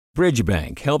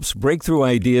Bridgebank helps breakthrough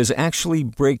ideas actually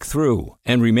break through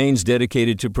and remains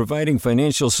dedicated to providing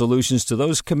financial solutions to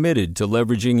those committed to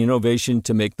leveraging innovation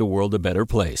to make the world a better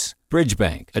place.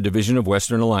 Bridgebank, a division of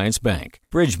Western Alliance Bank.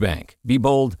 Bridgebank. Be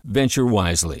bold, venture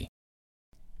wisely.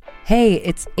 Hey,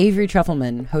 it's Avery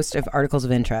Trufelman, host of Articles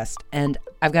of Interest, and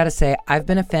I've got to say, I've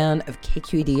been a fan of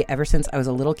KQED ever since I was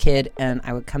a little kid, and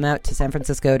I would come out to San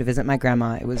Francisco to visit my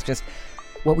grandma. It was just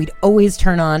what we'd always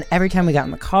turn on every time we got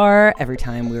in the car, every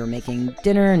time we were making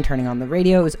dinner and turning on the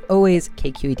radio. It was always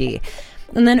KQED.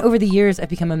 And then over the years, I've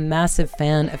become a massive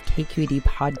fan of KQED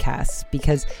podcasts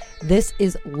because this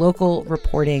is local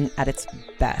reporting at its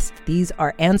best. These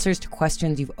are answers to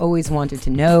questions you've always wanted to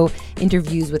know,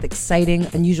 interviews with exciting,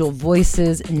 unusual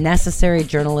voices, necessary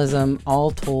journalism,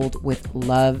 all told with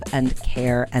love and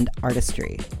care and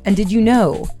artistry. And did you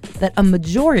know that a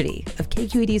majority of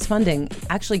KQED's funding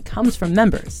actually comes from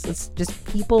members? It's just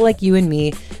people like you and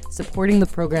me supporting the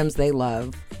programs they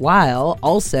love, while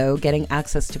also getting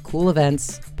access to cool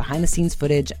events, behind-the-scenes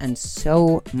footage, and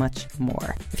so much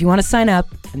more. If you want to sign up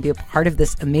and be a part of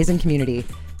this amazing community,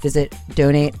 visit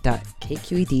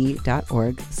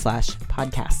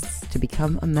donate.kqed.org/podcasts to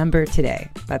become a member today.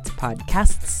 That's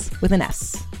podcasts with an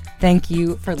S. Thank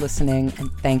you for listening, and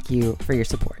thank you for your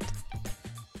support.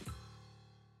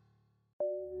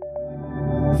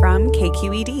 From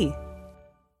KQED.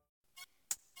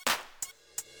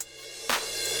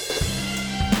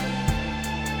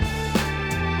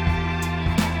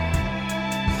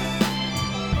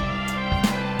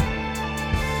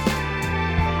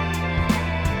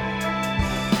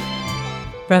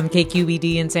 From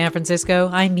KQED in San Francisco,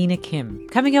 I'm Mina Kim.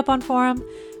 Coming up on Forum,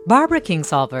 Barbara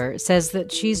Kingsolver says that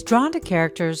she's drawn to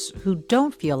characters who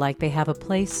don't feel like they have a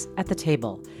place at the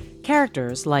table.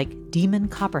 Characters like Demon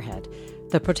Copperhead,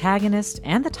 the protagonist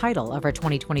and the title of her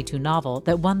 2022 novel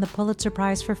that won the Pulitzer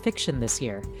Prize for fiction this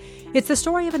year. It's the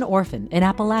story of an orphan in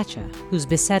Appalachia who's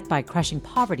beset by crushing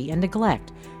poverty and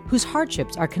neglect, whose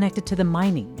hardships are connected to the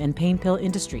mining and pain pill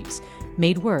industries,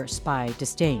 made worse by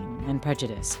disdain and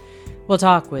prejudice. We'll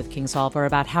talk with Kingsolver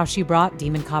about how she brought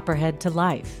Demon Copperhead to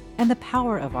life and the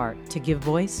power of art to give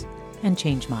voice and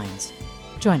change minds.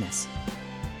 Join us.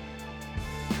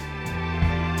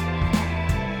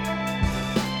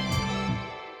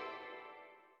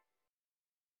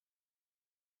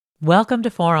 Welcome to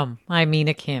Forum. I'm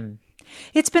Mina Kim.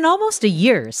 It's been almost a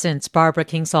year since Barbara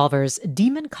Kingsolver's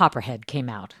Demon Copperhead came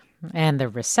out. And the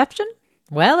reception?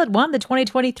 Well, it won the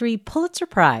 2023 Pulitzer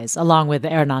Prize, along with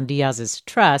Hernan Diaz's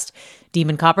Trust.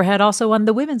 Demon Copperhead also won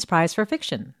the Women's Prize for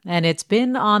Fiction, and it's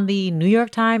been on the New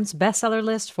York Times bestseller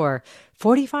list for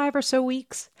 45 or so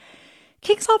weeks.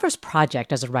 Kingsolver's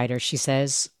project as a writer, she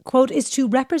says, quote, is to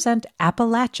represent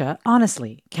Appalachia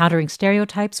honestly, countering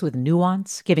stereotypes with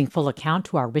nuance, giving full account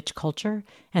to our rich culture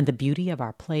and the beauty of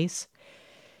our place.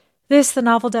 This the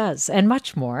novel does, and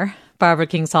much more. Barbara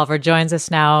Kingsolver joins us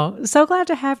now. So glad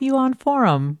to have you on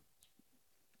Forum.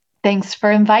 Thanks for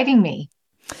inviting me.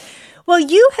 Well,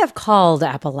 you have called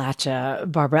Appalachia,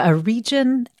 Barbara, a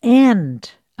region and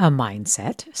a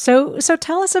mindset. So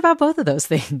tell us about both of those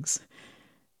things.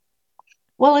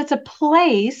 Well, it's a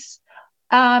place,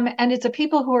 and it's a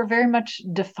people who are very much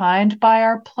defined by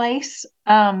our place.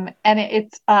 And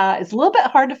it's a little bit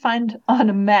hard to find on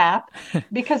a map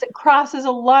because it crosses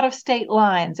a lot of state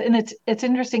lines. And it's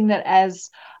interesting that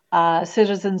as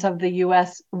citizens of the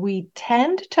U.S., we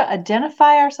tend to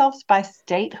identify ourselves by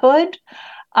statehood.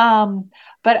 But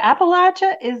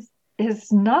Appalachia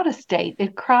is not a state.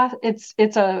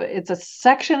 It's a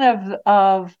section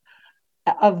of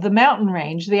the mountain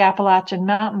range, the Appalachian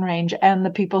mountain range, and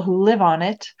the people who live on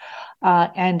it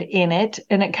and in it.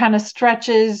 And it kind of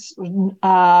stretches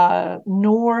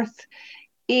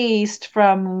northeast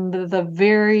from the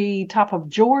very top of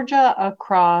Georgia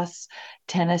across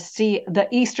Tennessee, the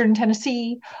eastern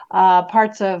Tennessee,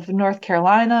 parts of North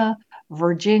Carolina,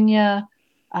 Virginia,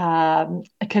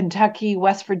 Kentucky,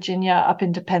 West Virginia, up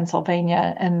into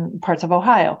Pennsylvania, and parts of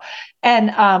Ohio. And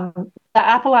the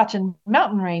Appalachian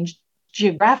mountain range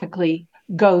geographically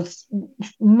goes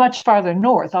much farther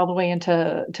north, all the way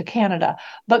into Canada.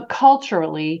 But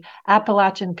culturally,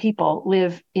 Appalachian people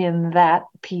live in that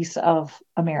piece of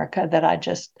America that I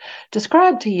just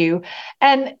described to you.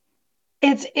 And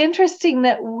it's interesting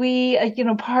that we,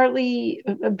 partly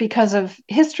because of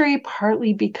history,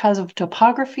 partly because of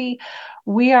topography,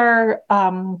 we are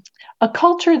a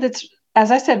culture that's, as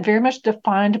I said, very much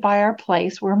defined by our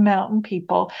place. We're mountain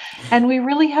people, and we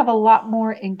really have a lot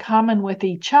more in common with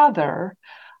each other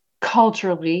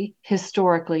culturally,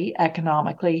 historically,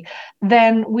 economically,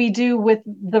 than we do with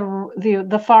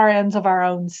the far ends of our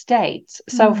own states.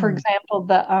 So, for example,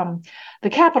 the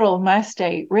capital of my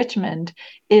state, Richmond,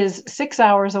 is 6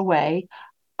 hours away.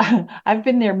 I've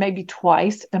been there maybe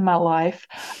twice in my life.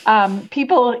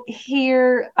 People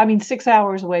here, I mean, 6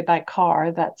 hours away by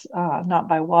car, that's not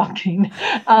by walking.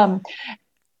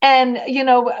 And,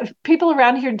 people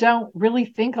around here don't really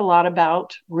think a lot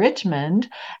about Richmond.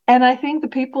 And I think the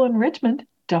people in Richmond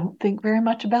don't think very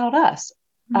much about us.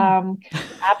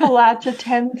 Appalachia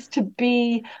tends to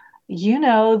be,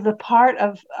 the part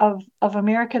of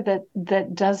America that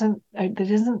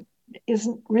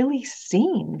isn't really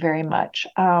seen very much.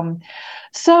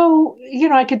 So,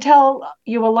 I could tell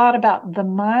you a lot about the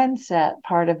mindset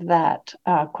part of that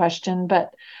question,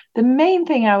 but the main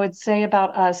thing I would say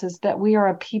about us is that we are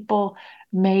a people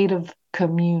made of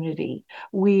community.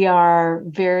 We are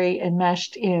very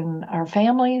enmeshed in our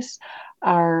families,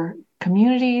 our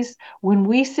communities. When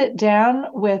we sit down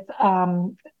with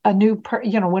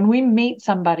when we meet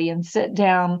somebody and sit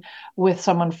down with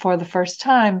someone for the first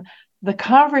time, the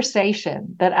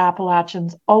conversation that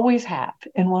Appalachians always have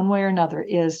in one way or another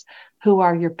is, who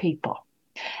are your people?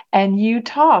 And you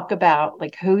talk about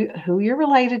like who you're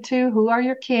related to, who are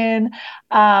your kin,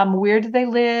 where do they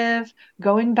live,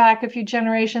 going back a few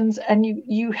generations, and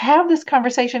you have this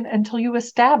conversation until you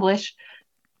establish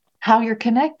how you're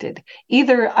connected.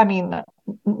 Either, I mean,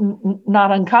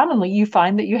 not uncommonly, you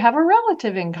find that you have a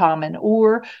relative in common,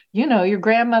 or your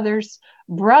grandmother's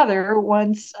brother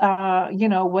once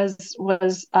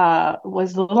was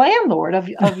the landlord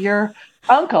of your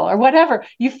uncle or whatever.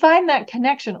 You find that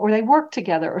connection, or they work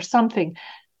together or something.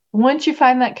 Once you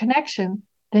find that connection,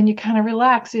 then you kind of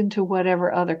relax into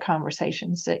whatever other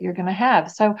conversations that you're going to have.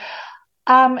 So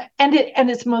and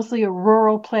it's mostly a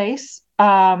rural place.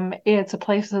 It's a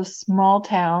place of small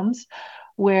towns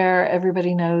where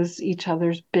everybody knows each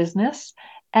other's business,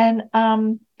 and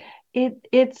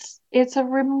it's a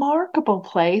remarkable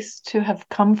place to have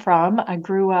come from. I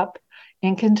grew up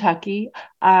in Kentucky.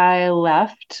 I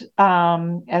left,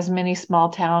 as many small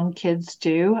town kids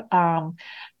do. Got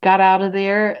out of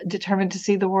there, determined to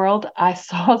see the world. I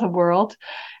saw the world,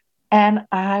 and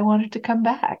I wanted to come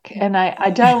back. And I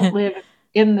don't live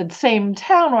in the same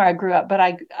town where I grew up, but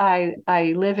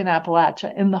I live in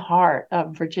Appalachia, in the heart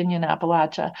of Virginia and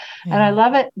Appalachia. Yeah. And I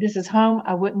love it. This is home.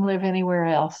 I wouldn't live anywhere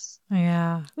else.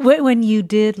 Yeah. When you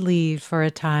did leave for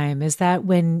a time, is that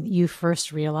when you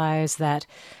first realized that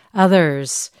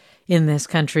others in this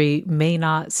country may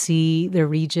not see the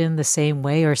region the same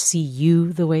way, or see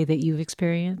you the way that you've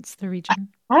experienced the region?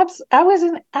 I was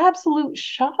in absolute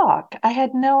shock. I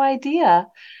had no idea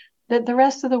that the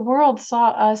rest of the world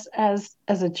saw us as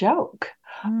a joke.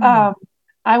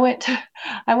 I went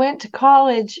to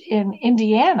college in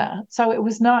Indiana, so it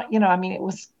was not, it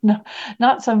was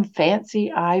not some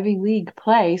fancy Ivy League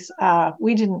place.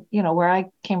 We didn't, where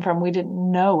I came from, we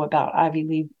didn't know about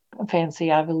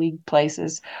fancy Ivy League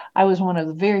places. I was one of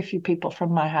the very few people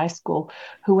from my high school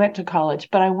who went to college,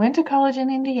 but I went to college in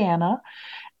Indiana.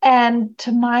 And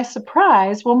to my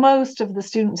surprise, most of the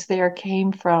students there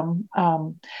came from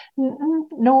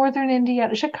northern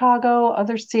Indiana, Chicago,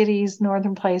 other cities,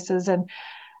 northern places, and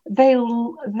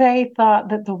they thought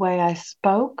that the way I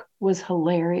spoke was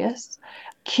hilarious,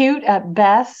 cute at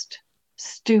best,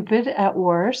 stupid at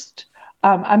worst.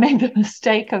 I made the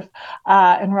mistake of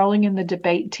enrolling in the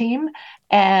debate team,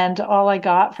 and all I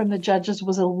got from the judges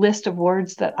was a list of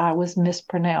words that I was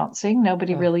mispronouncing.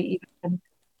 Nobody really even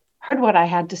heard what I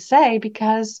had to say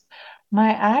because my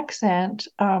accent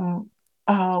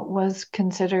was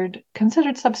considered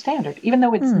substandard, even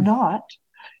though it's not.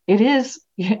 It is.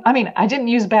 I mean, I didn't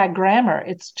use bad grammar.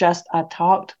 It's just I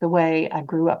talked the way I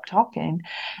grew up talking.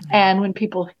 And when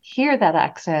people hear that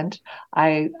accent,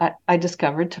 I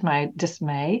discovered to my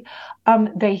dismay,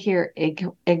 they hear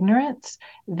ignorance,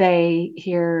 they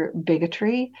hear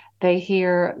bigotry, they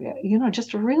hear,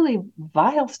 just really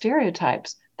vile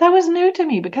stereotypes. That was new to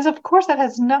me because, of course, that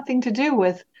has nothing to do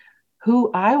with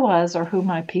who I was or who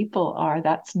my people are.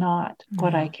 That's not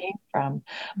what I came from.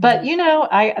 But,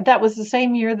 that was the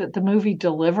same year that the movie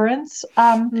Deliverance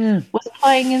was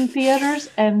playing in theaters.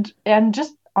 And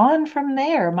just on from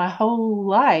there, my whole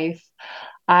life,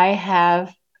 I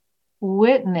have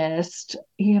witnessed,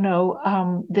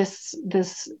 this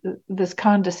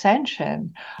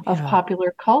condescension of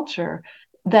popular culture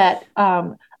that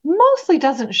mostly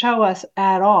doesn't show us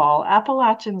at all.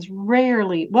 Appalachians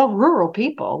rarely, rural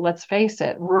people, let's face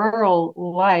it, rural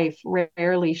life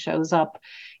rarely shows up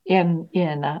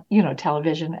in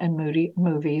television and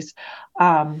movies,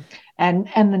 and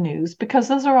the news, because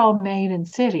those are all made in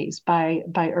cities by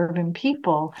urban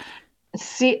people.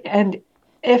 See, and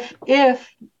if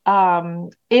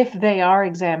they are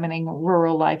examining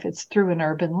rural life, it's through an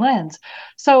urban lens.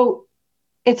 So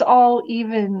it's all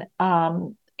even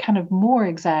kind of more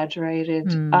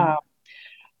exaggerated. I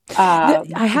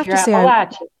have to say,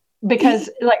 because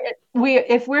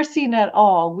if we're seen at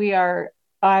all, we are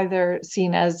either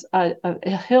seen as a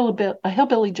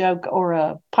hillbilly joke or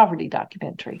a poverty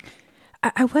documentary.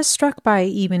 I was struck by,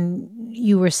 even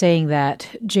you were saying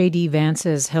that J.D.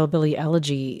 Vance's Hillbilly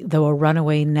Elegy, though a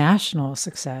runaway national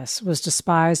success, was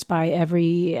despised by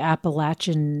every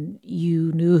Appalachian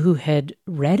you knew who had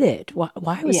read it.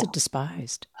 Why was it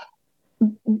despised?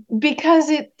 Because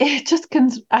it just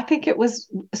I think it was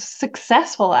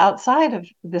successful outside of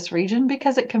this region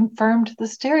because it confirmed the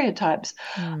stereotypes.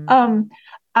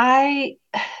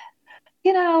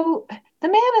 The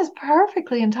man is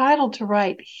perfectly entitled to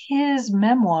write his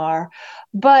memoir,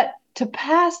 but to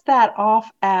pass that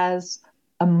off as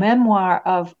a memoir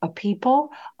of a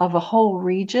people, of a whole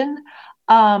region,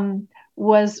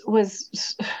 was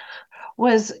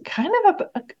kind of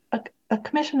a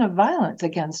commission of violence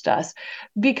against us,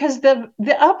 because the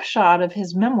upshot of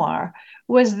his memoir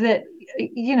was that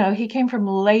he came from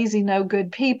lazy, no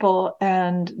good people,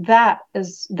 and that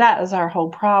is our whole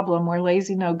problem. We're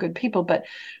lazy, no good people, but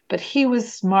he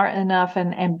was smart enough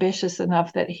and ambitious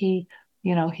enough that he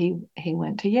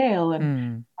went to Yale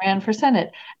and ran for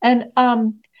Senate. And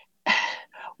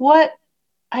what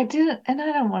I didn't, and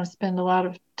I don't want to spend a lot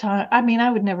of time. I mean, I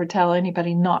would never tell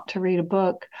anybody not to read a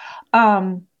book.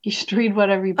 You should read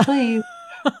whatever you please.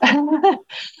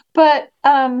 But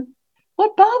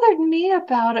what bothered me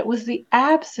about it was the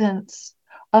absence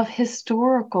of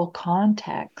historical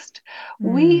context.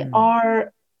 We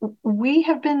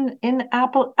have been in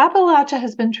Appalachia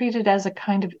has been treated as a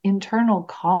kind of internal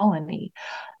colony.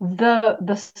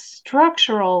 The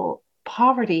structural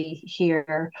poverty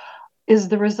here is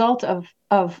the result of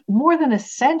more than a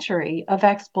century of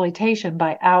exploitation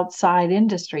by outside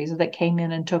industries that came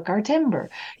in and took our timber,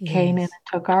 came in and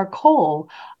took our coal,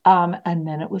 and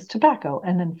then it was tobacco.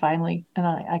 And then finally, and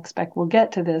I expect we'll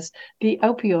get to this, the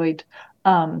opioid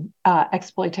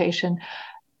exploitation.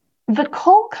 The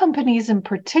coal companies in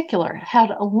particular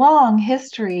had a long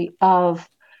history of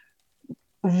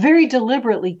very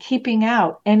deliberately keeping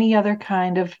out any other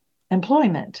kind of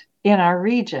employment in our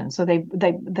region. So they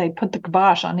put the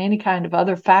kibosh on any kind of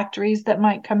other factories that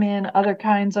might come in, other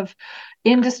kinds of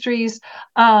industries.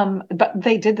 But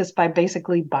they did this by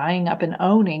basically buying up and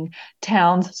owning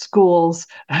towns, schools,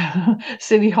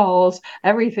 city halls,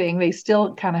 everything. They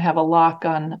still kind of have a lock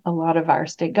on a lot of our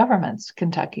state governments,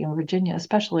 Kentucky and Virginia,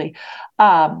 especially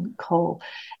coal.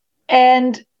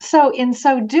 And so in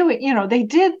so doing, they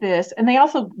did this, and they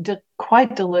also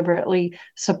quite deliberately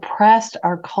suppressed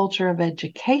our culture of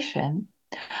education,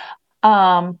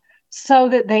 so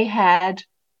that they had,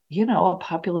 a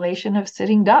population of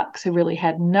sitting ducks who really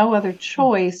had no other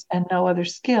choice and no other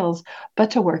skills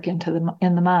but to work in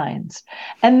the mines.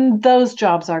 And those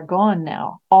jobs are gone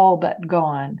now, all but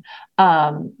gone.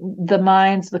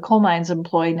 The coal mines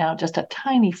employ now just a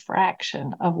tiny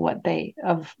fraction of what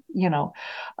of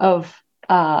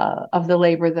the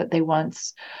labor that they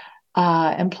once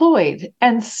employed.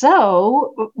 And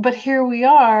so, but here we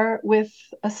are with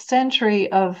a century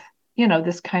of,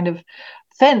 this kind of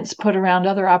fence put around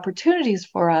other opportunities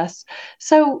for us.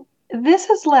 So this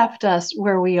has left us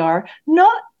where we are,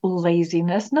 not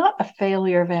laziness, not a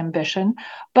failure of ambition,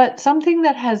 but something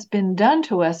that has been done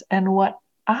to us. And what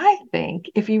I think,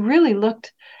 if you really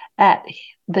looked at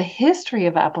the history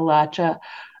of Appalachia,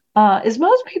 is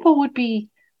most people would be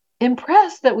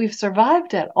impressed that we've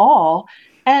survived at all.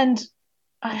 And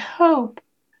I hope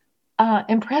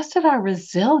impressed at our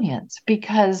resilience,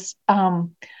 because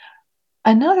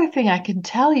another thing I can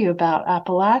tell you about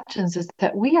Appalachians is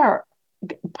that we are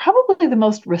probably the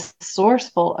most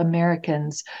resourceful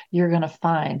Americans you're going to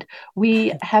find.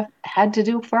 We have had to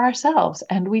do for ourselves,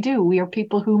 and we do. We are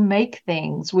people who make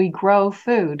things. We grow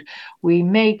food. We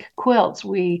make quilts.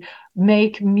 We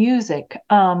make music.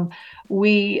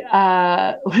 We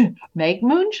make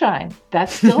moonshine. That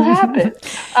still happens.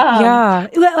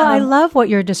 I love what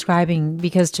you're describing,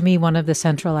 because to me, one of the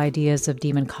central ideas of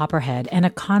Demon Copperhead, and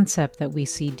a concept that we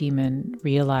see Demon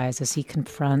realize as he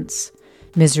confronts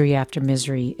misery after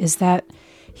misery, is that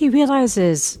he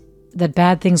realizes that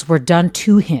bad things were done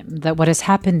to him, that what has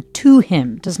happened to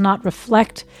him does not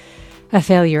reflect a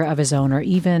failure of his own or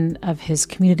even of his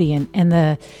community.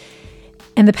 And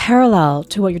And the parallel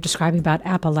to what you're describing about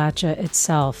Appalachia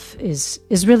itself is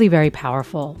really very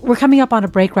powerful. We're coming up on a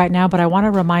break right now, but I want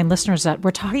to remind listeners that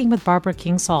we're talking with Barbara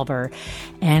Kingsolver,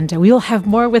 and we will have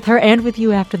more with her and with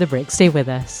you after the break. Stay with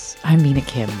us. I'm Mina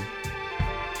Kim.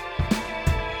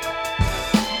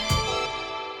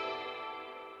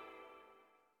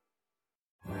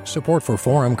 Support for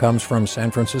Forum comes from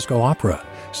San Francisco Opera.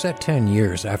 Set 10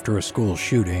 years after a school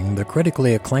shooting, the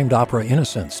critically acclaimed opera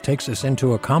Innocence takes us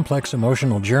into a complex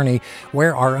emotional journey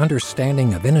where our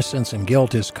understanding of innocence and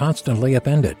guilt is constantly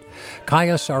upended.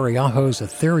 Kaya Sariaho's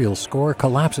ethereal score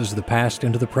collapses the past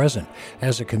into the present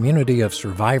as a community of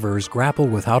survivors grapple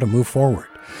with how to move forward.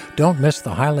 Don't miss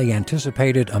the highly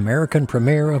anticipated American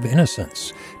premiere of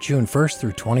Innocence, June 1st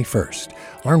through 21st.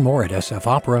 Learn more at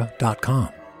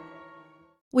sfopera.com.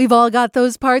 We've all got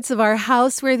those parts of our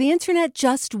house where the internet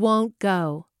just won't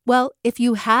go. Well, if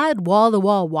you had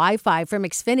wall-to-wall Wi-Fi from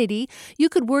Xfinity, you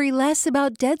could worry less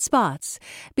about dead spots.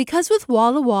 Because with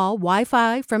wall-to-wall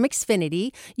Wi-Fi from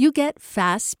Xfinity, you get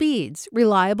fast speeds,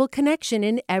 reliable connection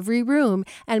in every room,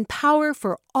 and power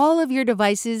for all of your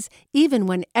devices, even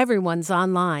when everyone's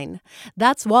online.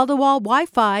 That's wall-to-wall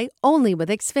Wi-Fi only with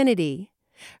Xfinity.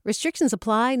 Restrictions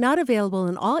apply, not available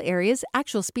in all areas.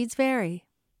 Actual speeds vary.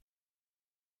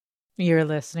 You're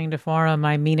listening to Forum.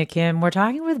 I'm Mina Kim. We're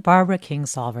talking with Barbara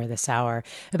Kingsolver this hour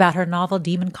about her novel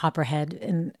Demon Copperhead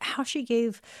and how she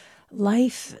gave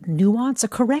life nuance, a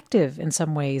corrective in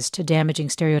some ways to damaging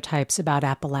stereotypes about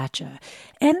Appalachia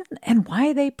and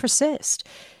why they persist.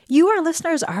 You, our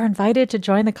listeners, are invited to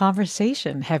join the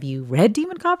conversation. Have you read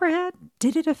Demon Copperhead?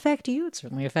 Did it affect you? It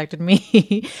certainly affected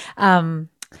me.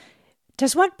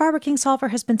 Does what Barbara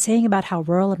Kingsolver has been saying about how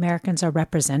rural Americans are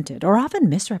represented or often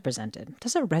misrepresented,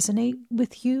 does it resonate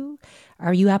with you?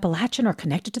 Are you Appalachian or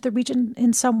connected to the region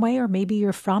in some way? Or maybe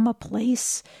you're from a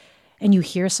place and you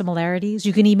hear similarities?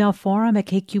 You can email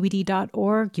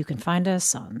forum@kqed.org. You can find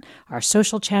us on our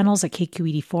social channels at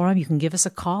KQED Forum. You can give us a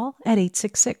call at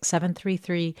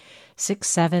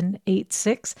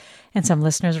 866-733-6786. And some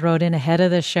listeners wrote in ahead of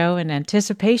the show in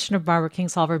anticipation of Barbara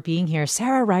Kingsolver being here.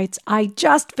 Sarah writes, I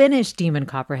just finished Demon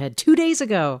Copperhead 2 days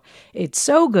ago. It's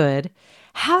so good.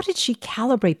 How did she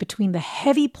calibrate between the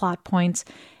heavy plot points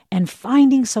and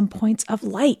finding some points of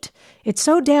light? It's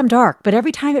so damn dark, but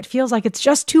every time it feels like it's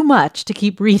just too much to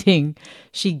keep reading,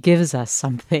 she gives us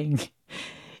something.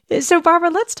 So, Barbara,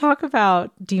 let's talk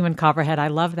about Demon Copperhead. I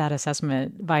love that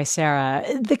assessment by Sarah.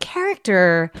 The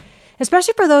character,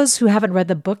 especially for those who haven't read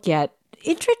the book yet,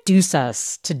 introduce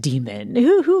us to Demon.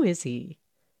 Who is he?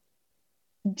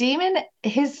 Demon,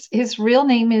 his real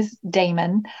name is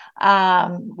Damon,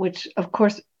 which of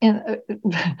course,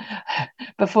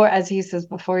 before, as he says,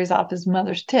 before he's off his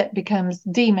mother's tit, becomes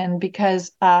Demon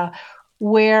because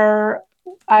where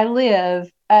I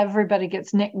live, everybody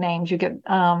gets nicknames. You get,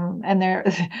 and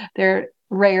they're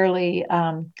rarely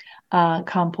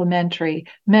complimentary.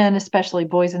 Men, especially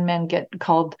boys and men, get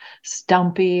called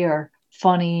Stumpy or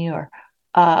Funny or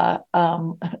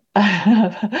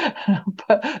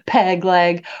peg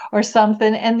leg or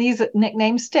something, and these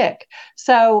nicknames stick.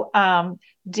 So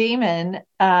Demon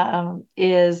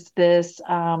is this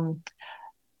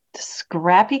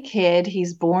scrappy kid.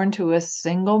 He's born to a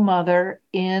single mother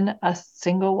in a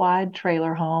single wide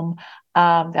trailer home,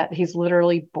 that he's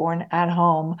literally born at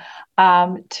home,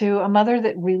 to a mother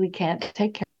that really can't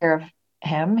take care of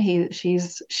him.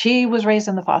 She was raised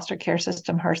in the foster care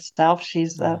system herself.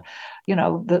 She's the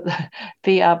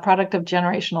product of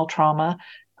generational trauma,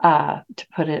 to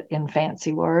put it in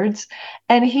fancy words.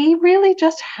 And he really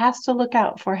just has to look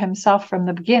out for himself from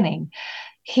the beginning.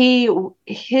 He's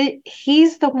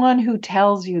the one who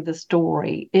tells you the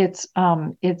story. It's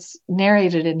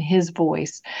narrated in his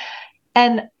voice.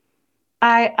 And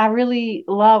I really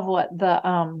love what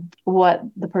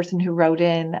the person who wrote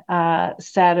in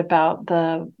said about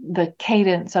the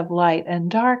cadence of light and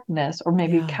darkness, or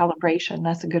maybe calibration.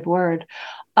 That's a good word,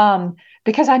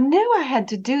 because I knew I had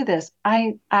to do this.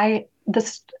 I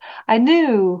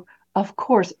knew, of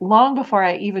course, long before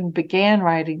I even began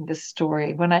writing this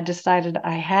story, when I decided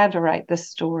I had to write this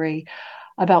story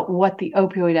about what the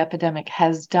opioid epidemic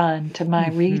has done to my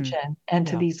region and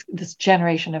to this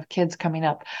generation of kids coming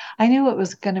up. I knew it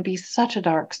was going to be such a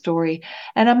dark story.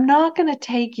 And I'm not going to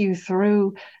take you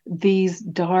through these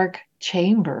dark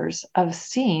chambers of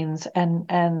scenes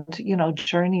and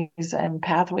journeys and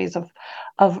pathways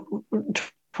of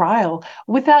trial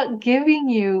without giving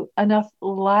you enough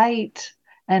light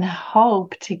and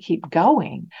hope to keep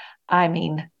going. I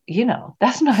mean,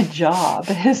 that's my job,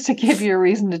 is to give you a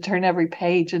reason to turn every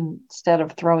page instead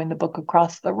of throwing the book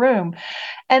across the room.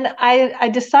 And I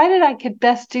decided I could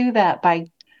best do that by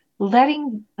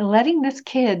letting this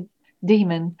kid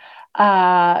demon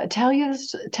tell you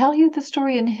the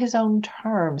story in his own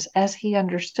terms as he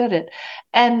understood it.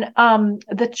 And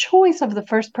the choice of the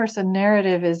first person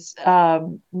narrative is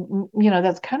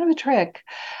that's kind of a trick,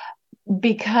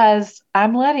 because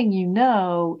I'm letting you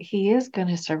know he is going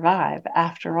to survive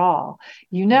after all.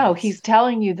 He's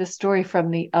telling you the story from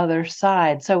the other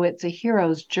side. So it's a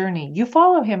hero's journey. You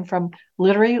follow him from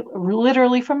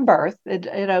literally from birth.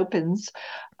 It opens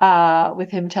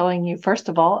with him telling you, first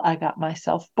of all, I got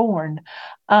myself born.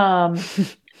 And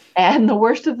the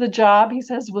worst of the job, he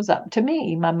says, was up to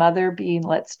me, my mother being,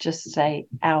 let's just say,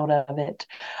 out of it.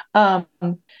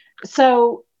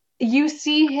 So you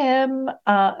see him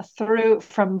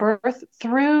from birth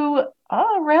through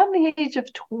around the age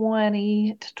of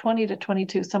 20 to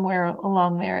 22, somewhere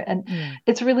along there. And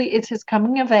it's his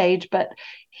coming of age, but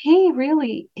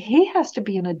he has to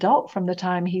be an adult from the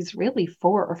time he's really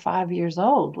 4 or 5 years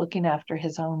old, looking after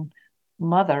his own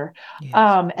mother. Yes.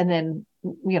 And then,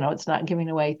 it's not giving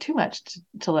away too much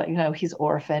to let you know he's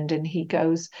orphaned, and he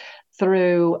goes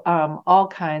through all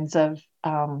kinds of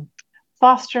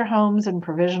foster homes and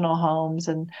provisional homes,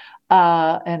 and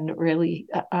really,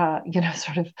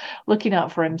 sort of looking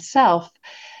out for himself,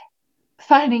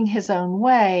 finding his own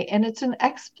way. And it's an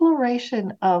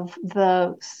exploration of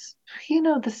the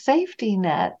safety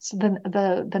nets,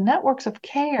 the networks of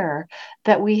care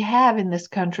that we have in this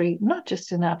country, not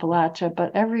just in Appalachia,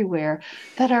 but everywhere,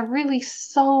 that are really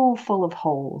so full of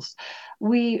holes.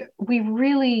 We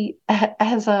really,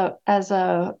 as a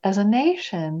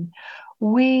nation,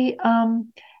 we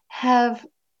have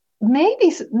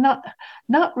maybe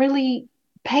not really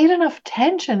paid enough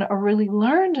attention or really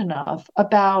learned enough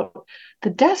about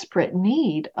the desperate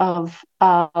need of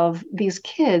these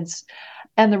kids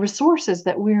and the resources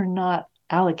that we're not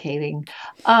allocating.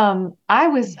 I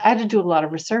had to do a lot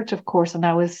of research, of course, and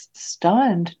I was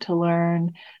stunned to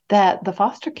learn that the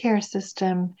foster care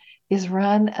system is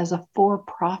run as a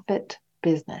for-profit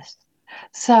business.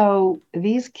 So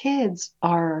these kids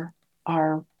are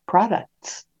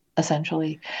products,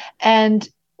 essentially. And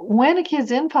when a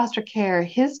kid's in foster care,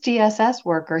 his DSS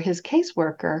worker, his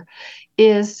caseworker,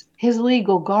 is his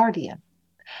legal guardian.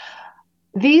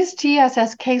 These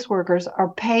DSS caseworkers are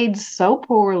paid so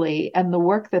poorly, and the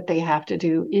work that they have to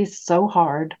do is so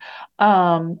hard,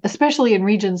 especially in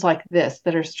regions like this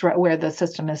that are where the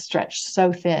system is stretched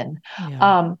so thin.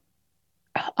 Yeah.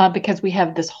 Because we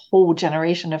have this whole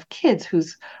generation of kids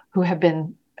who have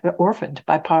been orphaned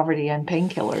by poverty and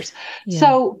painkillers. Yeah.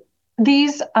 So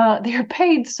they're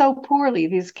paid so poorly,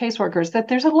 these caseworkers, that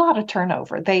there's a lot of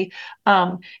turnover.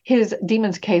 His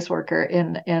demon's caseworker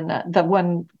in the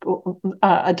one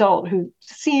adult who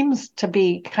seems to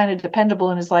be kind of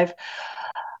dependable in his life,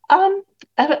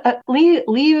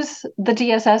 leaves the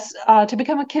DSS to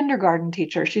become a kindergarten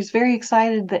teacher. She's very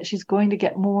excited that she's going to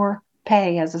get more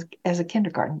pay as a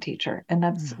kindergarten teacher, and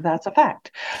that's a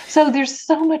fact. So there's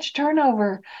so much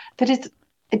turnover that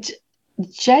it's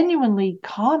genuinely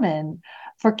common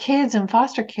for kids in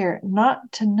foster care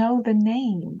not to know the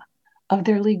name of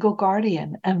their legal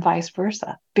guardian, and vice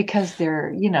versa, because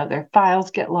their files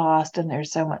get lost and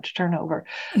there's so much turnover.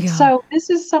 Yeah. So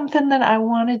this is something that I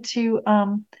wanted to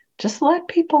just let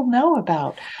people know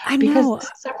about. Because this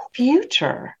is our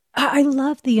future. I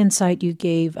love the insight you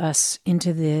gave us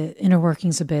into the inner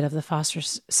workings a bit of the foster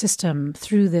system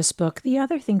through this book. The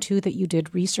other thing, too, that you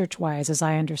did research-wise, as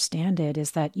I understand it,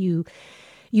 is that you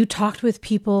talked with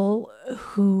people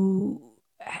who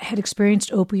had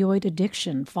experienced opioid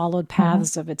addiction, followed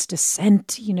paths of its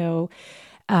descent, into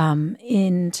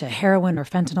heroin or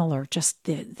fentanyl, or just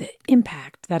the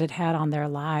impact that it had on their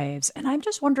lives. And I'm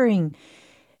just wondering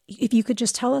if you could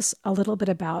just tell us a little bit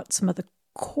about some of the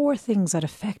core things that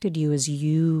affected you as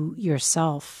you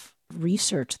yourself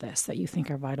research this, that you think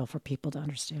are vital for people to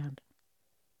understand.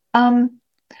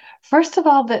 First of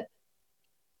all, that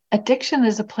addiction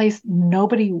is a place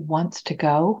nobody wants to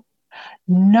go.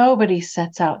 Nobody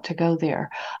sets out to go there.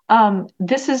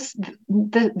 This is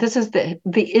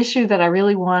the issue that I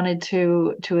really wanted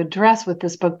to address with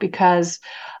this book, because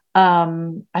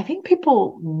I think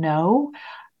people know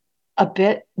a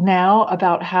bit now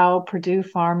about how Purdue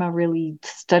Pharma really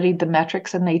studied the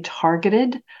metrics, and they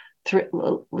targeted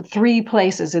three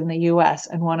places in the U.S.,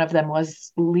 and one of them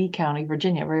was Lee County,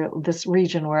 Virginia, this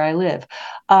region where I live.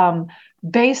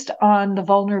 Based on the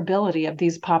vulnerability of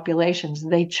these populations,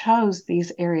 they chose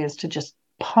these areas to just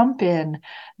pump in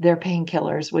their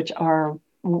painkillers, which are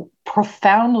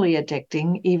profoundly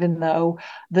addicting, even though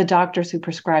the doctors who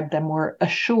prescribed them were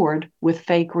assured with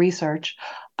fake research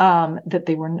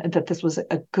that this was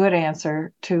a good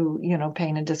answer to,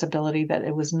 pain and disability, that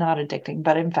it was not addicting,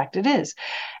 but in fact it is.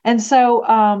 And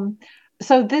so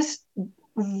this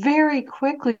very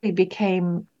quickly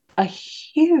became a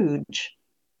huge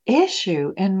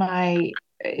issue in my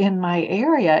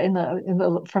area in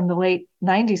the from the late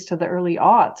 90s to the early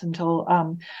aughts,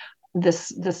 until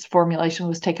this formulation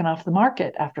was taken off the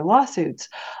market after lawsuits.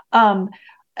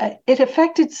 It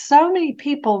affected so many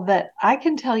people that I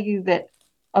can tell you that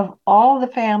of all the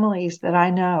families that I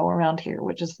know around here,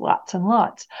 which is lots and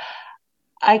lots,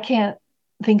 I can't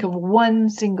think of one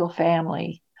single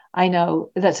family I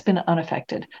know that's been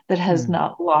unaffected, that has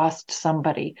not lost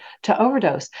somebody to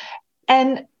overdose.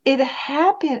 And it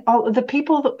happened. All the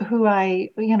people who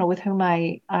with whom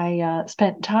I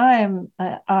spent time,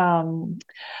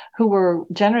 who were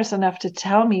generous enough to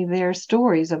tell me their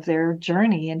stories of their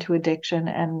journey into addiction,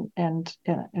 and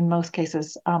in most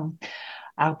cases,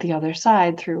 out the other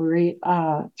side through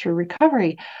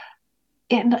recovery.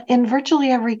 In virtually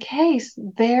every case,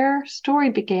 their story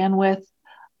began with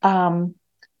a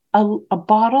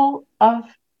bottle of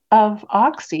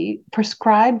Oxy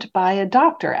prescribed by a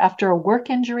doctor after a work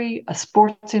injury, a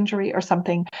sports injury, or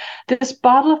something. This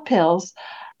bottle of pills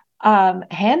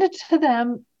handed to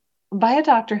them by a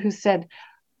doctor who said,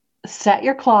 set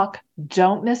your clock,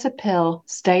 don't miss a pill,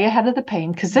 stay ahead of the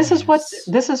pain, because this is what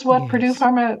Purdue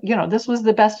Pharma, this was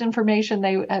the best information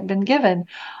they had been given.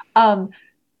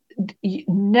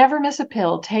 Never miss a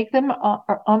pill, take them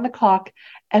on the clock.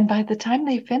 And by the time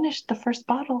they finished the first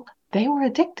bottle, they were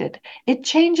addicted. It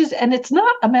changes, and it's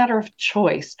not a matter of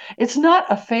choice. It's not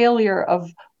a failure of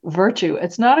virtue.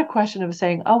 It's not a question of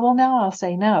saying, oh, well, now I'll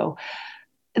say no.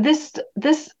 This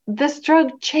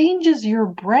drug changes your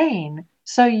brain.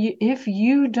 So if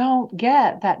you don't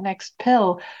get that next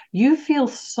pill, you feel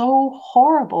so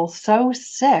horrible, so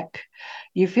sick.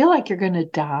 You feel like you're going to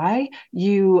die.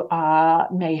 You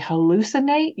may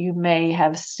hallucinate. You may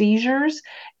have seizures.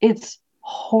 It's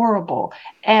horrible.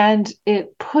 And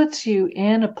it puts you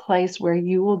in a place where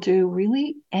you will do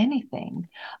really anything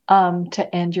to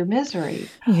end your misery.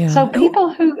 Yeah. So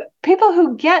people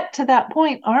who get to that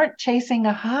point aren't chasing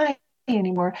a high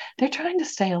anymore. They're trying to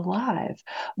stay alive.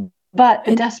 But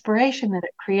the desperation that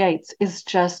it creates is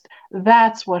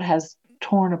that's what has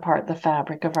torn apart the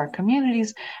fabric of our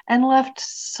communities and left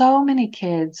so many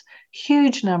kids,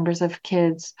 huge numbers of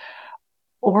kids,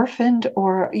 orphaned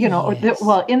or, in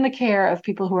the care of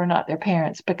people who are not their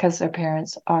parents, because their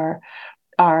parents are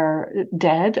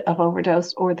dead of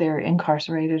overdose, or they're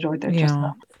incarcerated, or they're just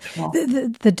not.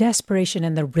 The desperation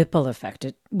and the ripple effect,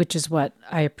 which is what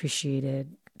I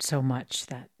appreciated so much,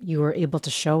 that you were able to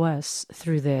show us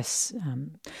through this.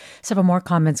 Several more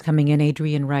comments coming in.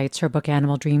 Adrienne writes, her book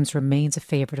Animal Dreams remains a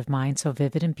favorite of mine, so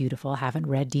vivid and beautiful. Haven't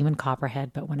read Demon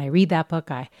Copperhead, but when I read that book,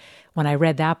 I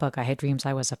had dreams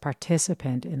I was a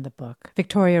participant in the book.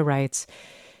 Victoria writes,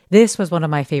 this was one of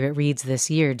my favorite reads this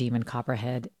year, Demon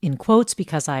Copperhead, in quotes,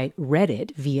 because I read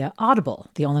it via Audible.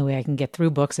 The only way I can get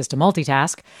through books is to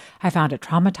multitask. I found it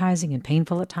traumatizing and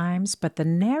painful at times, but the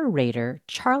narrator,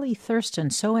 Charlie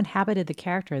Thurston, so inhabited the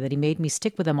character that he made me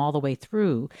stick with him all the way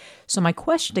through. So my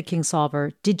question to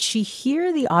Kingsolver, did she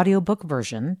hear the audiobook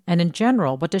version? And in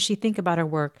general, what does she think about her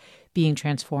work being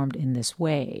transformed in this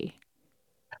way?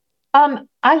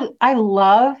 I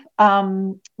love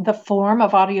the form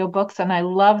of audiobooks, and I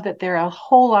love that there are a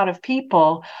whole lot of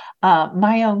people,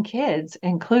 my own kids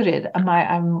included.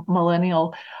 I'm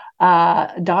millennial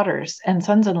daughters and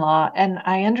sons-in-law, and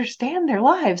I understand their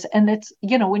lives. And it's,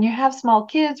 when you have small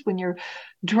kids, when you're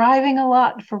driving a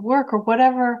lot for work or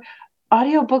whatever,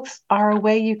 audiobooks are a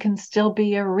way you can still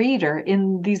be a reader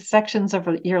in these sections of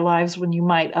your lives when you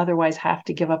might otherwise have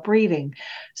to give up reading.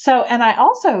 So, and I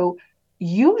also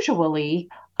usually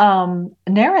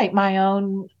narrate my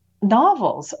own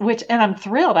novels, and I'm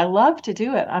thrilled. I love to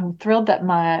do it. I'm thrilled that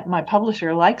my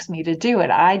publisher likes me to do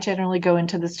it. I generally go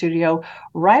into the studio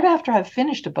right after I've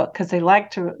finished a book, because they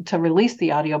like to release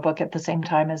the audiobook at the same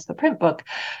time as the print book.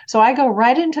 So I go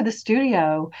right into the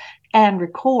studio and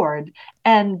record.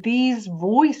 And these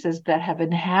voices that have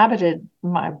inhabited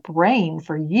my brain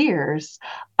for years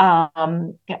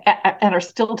and are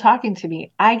still talking to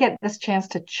me, I get this chance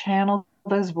to channel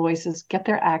those voices, get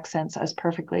their accents as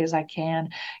perfectly as I can,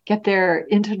 get their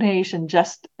intonation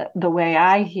just the way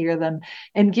I hear them,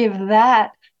 and give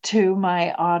that to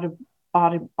my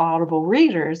audiobook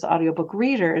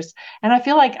readers. And I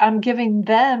feel like I'm giving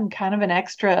them kind of an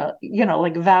extra,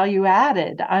 like value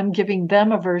added. I'm giving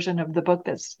them a version of the book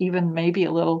that's even maybe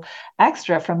a little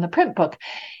extra from the print book.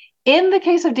 In the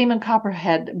case of Demon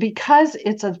Copperhead, because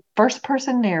it's a first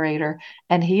person narrator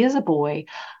and he is a boy,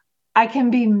 I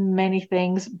can be many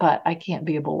things, but I can't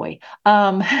be a boy.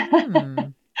 But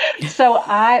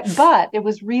it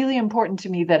was really important to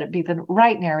me that it be the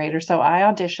right narrator. So I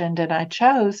auditioned and I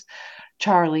chose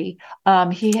Charlie.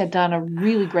 He had done a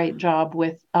really great job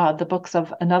with the books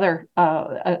of another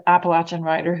Appalachian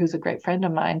writer who's a great friend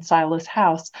of mine, Silas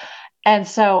House. And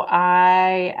so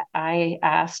I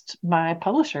asked my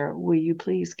publisher, will you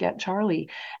please get Charlie?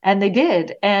 And they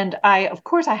did. And of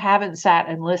course, I haven't sat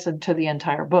and listened to the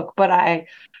entire book, but I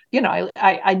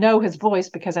know his voice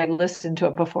because I listened to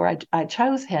it before I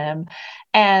chose him.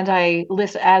 And I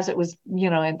listened as it was,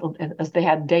 as they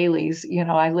had dailies,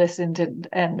 I listened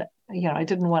and I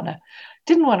didn't want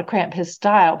to cramp his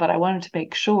style, but I wanted to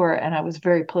make sure, and I was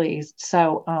very pleased.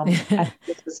 So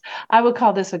I would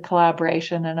call this a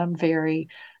collaboration, and I'm very,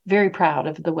 very proud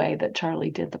of the way that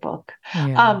Charlie did the book. Yeah.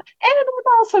 And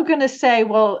I'm also going to say,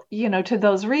 well, to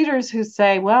those readers who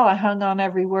say, well, I hung on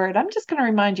every word, I'm just going to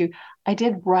remind you, I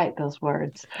did write those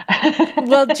words.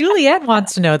 Well, Juliet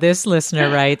wants to know, this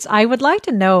listener writes, I would like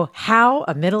to know how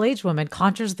a middle-aged woman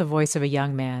conjures the voice of a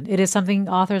young man. It is something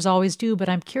authors always do, but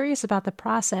I'm curious about the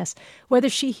process, whether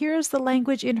she hears the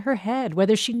language in her head,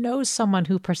 whether she knows someone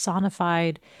who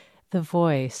personified the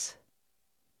voice.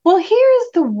 Well,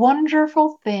 here's the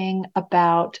wonderful thing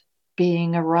about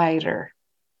being a writer.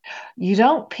 You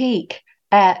don't peak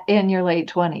in your late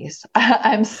 20s.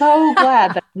 I'm so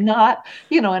glad that I'm not,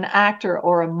 an actor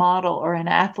or a model or an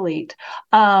athlete.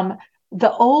 The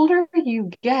older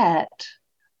you get,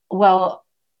 well,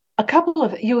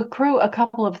 you accrue a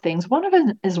couple of things. One of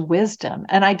them is wisdom.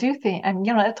 And I do think,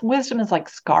 wisdom is like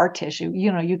scar tissue.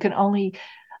 You can only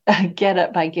get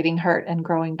it by getting hurt and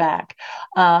growing back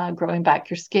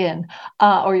your skin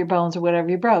or your bones or whatever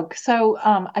you broke. So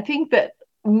I think that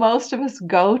most of us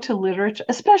go to literature,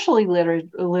 especially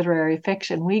literary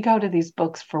fiction. We go to these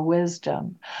books for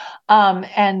wisdom.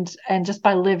 And just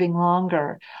by living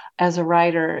longer as a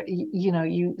writer,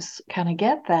 you kind of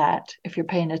get that if you're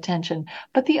paying attention.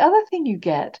 But the other thing you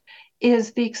get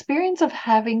is the experience of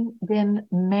having been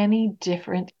many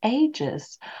different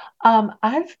ages.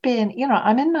 I've been,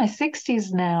 I'm in my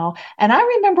 60s now, and I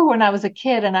remember when I was a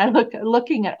kid and I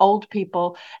looking at old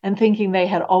people and thinking they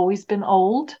had always been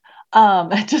old.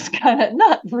 Just kind of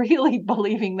not really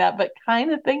believing that, but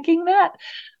kind of thinking that.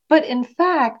 But in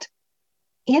fact,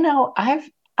 I've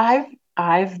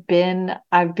been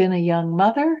a young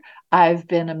mother. I've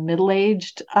been a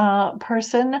middle-aged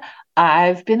person.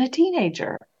 I've been a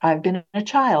teenager. I've been a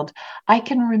child. I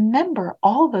can remember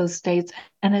all those states.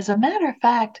 And as a matter of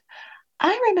fact,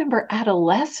 I remember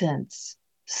adolescence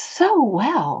so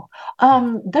well.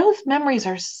 Those memories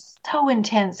are so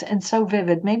intense and so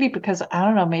vivid, maybe because, I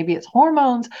don't know, maybe it's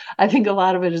hormones. I think a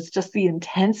lot of it is just the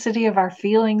intensity of our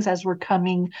feelings as we're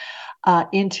coming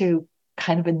into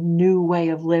kind of a new way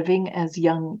of living as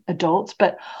young adults.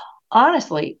 But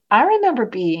honestly, I remember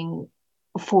being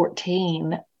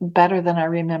 14 better than I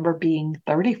remember being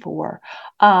 34.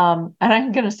 And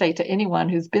I'm going to say to anyone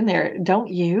who's been there, don't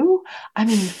you? I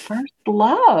mean, first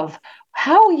love,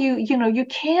 how you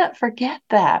can't forget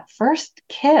that first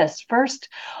kiss, first,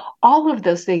 all of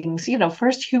those things,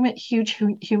 first huge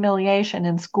humiliation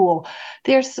in school.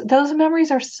 Those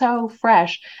memories are so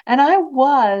fresh. And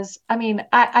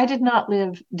I did not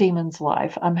live Demon's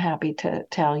life. I'm happy to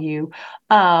tell you.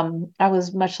 I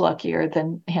was much luckier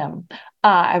than him.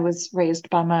 I was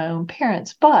raised by my own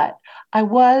parents, but I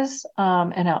was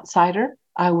an outsider.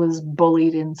 I was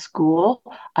bullied in school.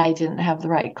 I didn't have the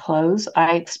right clothes.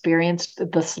 I experienced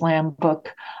the slam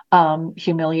book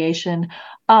humiliation.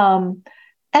 And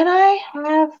I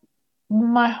have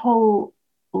my whole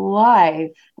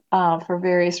life, for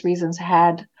various reasons,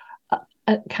 had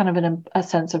a kind of a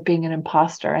sense of being an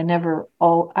imposter.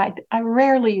 I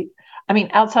rarely,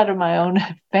 outside of my own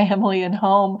family and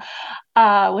home,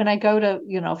 when I go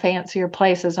to, fancier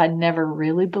places, I never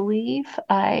really believe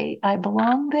I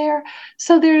belong there.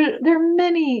 So there are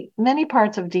many, many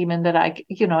parts of Demon that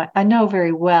I know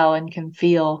very well and can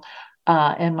feel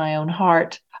in my own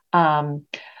heart.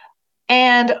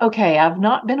 And okay, I've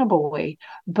not been a boy,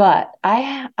 but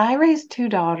I raised two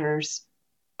daughters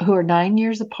who are 9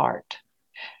 years apart.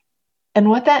 And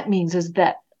what that means is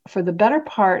that for the better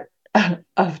part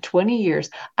of 20 years,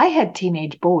 I had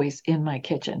teenage boys in my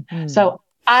kitchen. So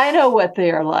I know what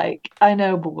they are like. I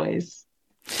know boys.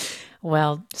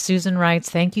 Well, Susan writes,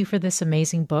 thank you for this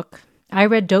amazing book. I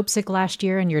read Dopesick last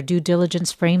year, and your due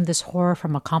diligence framed this horror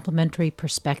from a complementary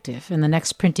perspective. In the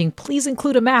next printing, please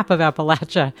include a map of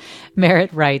Appalachia.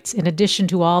 Merritt writes, in addition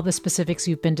to all the specifics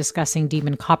you've been discussing,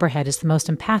 Demon Copperhead is the most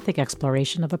empathic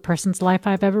exploration of a person's life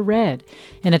I've ever read.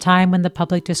 In a time when the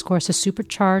public discourse is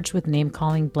supercharged with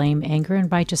name-calling, blame, anger,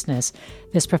 and righteousness,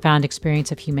 this profound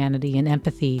experience of humanity and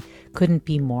empathy couldn't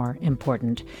be more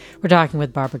important. We're talking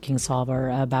with Barbara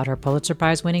Kingsolver about her Pulitzer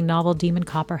Prize winning novel, Demon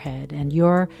Copperhead, and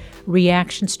your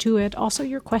reactions to it. Also,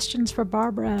 your questions for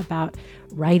Barbara about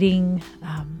writing,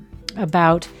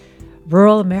 about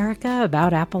rural America,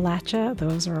 about Appalachia.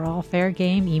 Those are all fair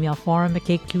game. Email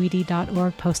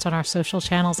forum@kqed.org. Post on our social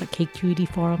channels at KQED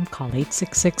Forum. Call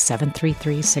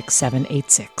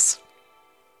 866-733-6786.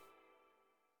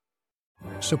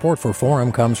 Support for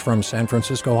Forum comes from San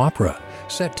Francisco Opera.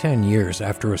 Set 10 years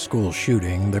after a school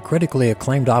shooting, the critically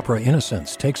acclaimed opera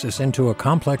Innocence takes us into a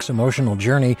complex emotional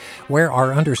journey where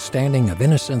our understanding of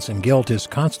innocence and guilt is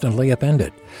constantly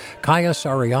upended. Kaya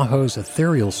Sariaho's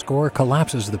ethereal score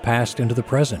collapses the past into the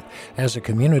present as a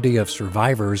community of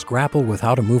survivors grapple with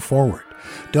how to move forward.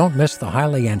 Don't miss the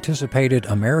highly anticipated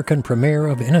American premiere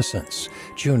of Innocence,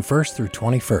 June 1st through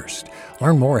 21st.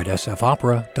 Learn more at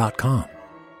sfopera.com.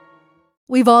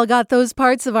 We've all got those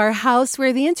parts of our house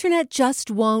where the internet just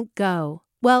won't go.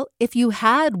 Well, if you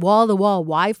had wall-to-wall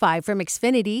Wi-Fi from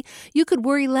Xfinity, you could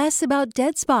worry less about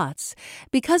dead spots.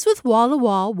 Because with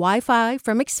wall-to-wall Wi-Fi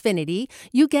from Xfinity,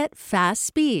 you get fast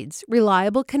speeds,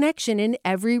 reliable connection in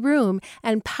every room,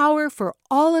 and power for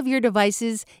all of your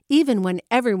devices, even when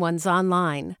everyone's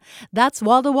online. That's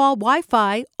wall-to-wall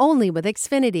Wi-Fi only with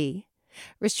Xfinity.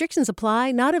 Restrictions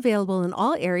apply, not available in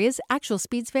all areas. Actual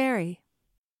speeds vary.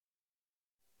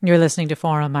 You're listening to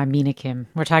Forum. I'm Mina Kim.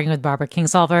 We're talking with Barbara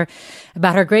Kingsolver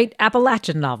about her great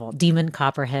Appalachian novel, Demon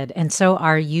Copperhead. And so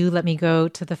are you. Let me go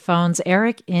to the phones.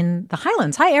 Eric in the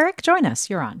Highlands. Hi, Eric. Join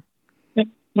us. You're on. Hi,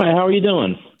 how are you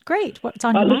doing? Great. What's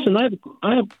on your listen, mind?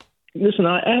 I have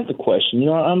a question. You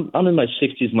know, I'm in my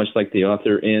 60s, much like the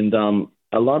author, and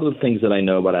a lot of the things that I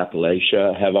know about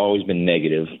Appalachia have always been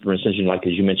negative. For instance, you know, like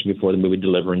as you mentioned before, the movie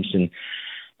Deliverance and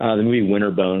the movie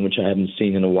Winterbone, which I haven't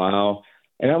seen in a while.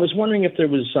 And I was wondering if there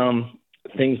was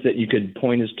things that you could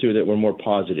point us to that were more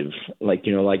positive, like,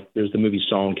 you know, like there's the movie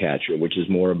Songcatcher, which is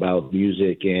more about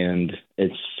music and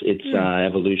its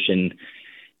evolution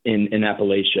in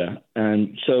Appalachia.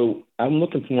 And so I'm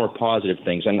looking for more positive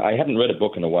things. And I haven't read a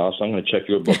book in a while, so I'm going to check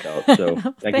your book out. So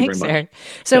thank you very much. Eric.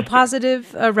 So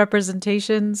positive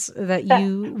representations that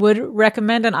you would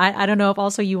recommend. And I don't know if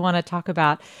also you want to talk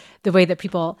about the way that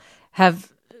people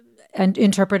have and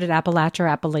interpreted Appalachia or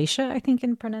Appalachia, I think,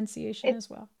 in pronunciation as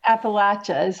well.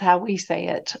 Appalachia is how we say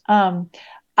it. Well,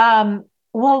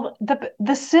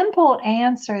 the simple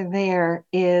answer there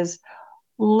is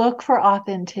look for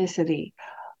authenticity.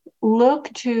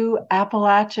 Look to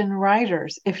Appalachian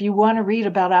writers. If you want to read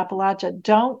about Appalachia,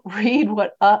 don't read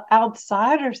what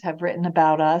outsiders have written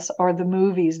about us or the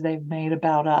movies they've made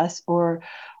about us or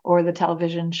the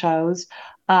television shows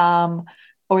or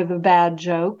the bad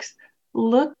jokes.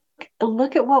 Look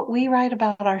at what we write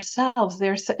about ourselves.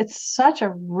 It's such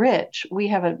a rich. We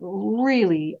have a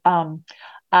really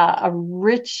a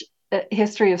rich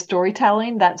history of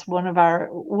storytelling. That's one of our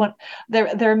one.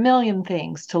 There are a million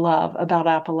things to love about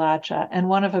Appalachia, and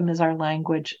one of them is our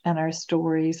language and our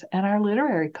stories and our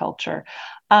literary culture.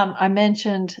 I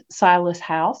mentioned Silas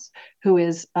House, who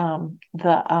is the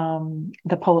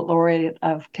poet laureate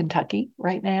of Kentucky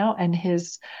right now, and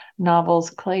his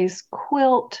novels Clay's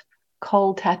Quilt,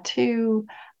 Cold Tattoo.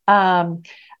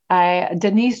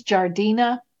 Denise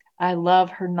Jardina, I love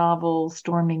her novel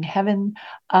Storming Heaven.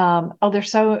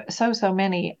 There's so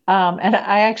many. And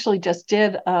I actually just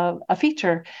did a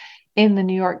feature in the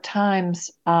New York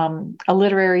Times, a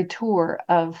literary tour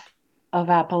of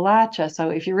Appalachia.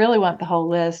 So if you really want the whole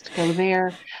list, go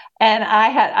there. And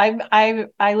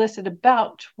I listed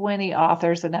about 20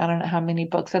 authors, and I don't know how many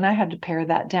books, and I had to pare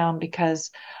that down because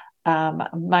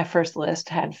my first list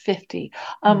had 50.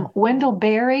 Wendell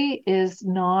Berry is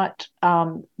not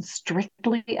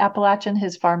strictly Appalachian.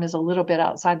 His farm is a little bit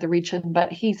outside the region,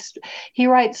 but he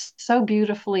writes so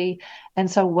beautifully and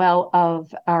so well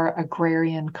of our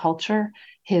agrarian culture.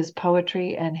 His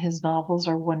poetry and his novels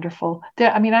are wonderful.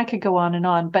 I could go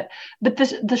on, but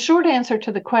the short answer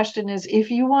to the question is, if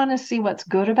you want to see what's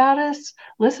good about us,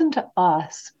 listen to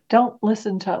us. Don't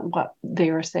listen to what they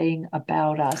are saying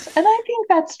about us. And I think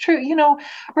that's true. You know,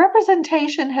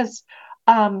 representation has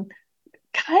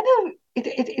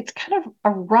it's kind of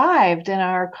arrived in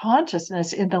our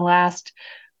consciousness in the last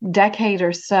decade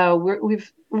or so.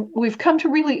 We've come to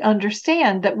really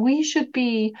understand that we should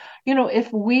be, you know,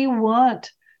 if we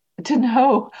want to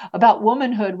know about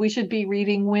womanhood, we should be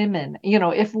reading women.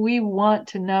 If we want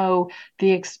to know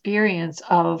the experience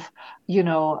of,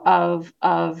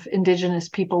 of indigenous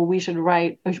people, we should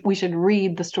read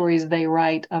the stories they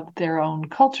write of their own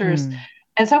cultures.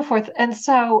 And so forth. And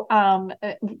so,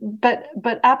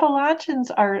 but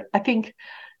Appalachians are, I think,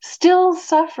 still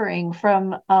suffering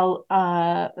from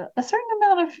a certain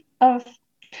amount of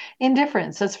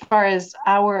indifference as far as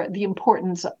the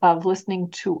importance of listening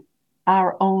to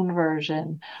our own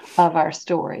version of our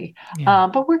story. Yeah.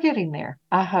 But we're getting there,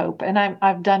 I hope. And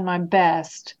I've done my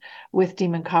best with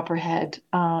Demon Copperhead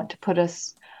to put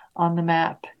us on the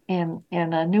map in a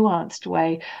nuanced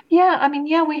way. Yeah,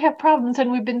 we have problems,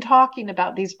 and we've been talking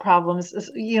about these problems,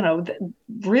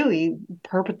 really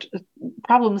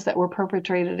problems that were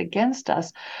perpetrated against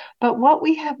us. But what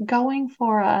we have going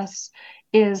for us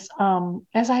is,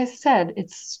 as I said,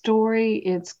 it's story,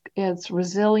 it's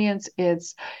resilience,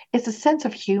 it's a sense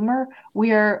of humor.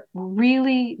 We are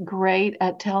really great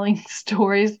at telling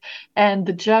stories, and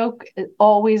the joke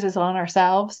always is on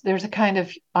ourselves. There's a kind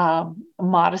of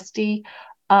modesty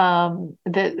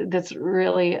that's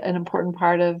really an important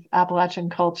part of Appalachian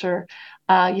culture.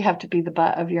 You have to be the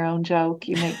butt of your own joke.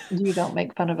 You don't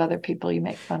make fun of other people. You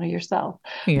make fun of yourself.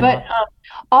 Yeah. But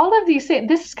all of these things,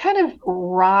 this kind of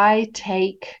wry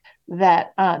take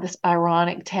that this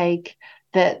ironic take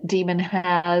that Demon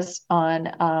has on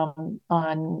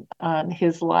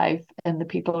his life and the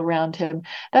people around him,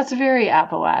 that's very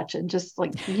Appalachian. Just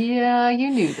like, yeah, you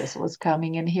knew this was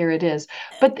coming, and here it is.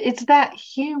 But it's that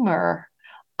humor,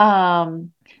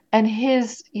 and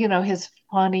his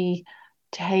funny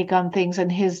take on things,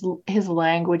 and his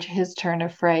language, his turn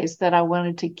of phrase, that I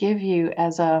wanted to give you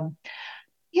as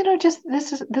just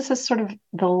this is sort of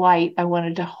the light I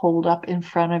wanted to hold up in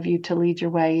front of you to lead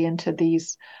your way into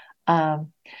these kind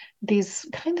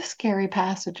of scary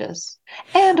passages,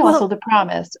 and also the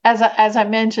promise, as I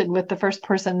mentioned with the first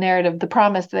person narrative, the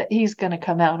promise that he's going to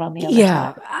come out on the other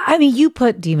side. I mean, you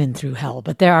put Demon through hell,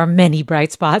 but there are many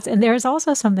bright spots, and there's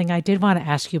also something I did want to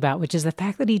ask you about, which is the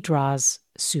fact that he draws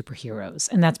superheroes,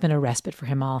 and that's been a respite for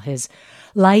him all his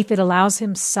life. It allows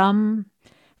him some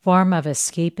form of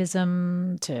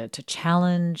escapism to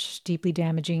challenge deeply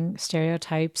damaging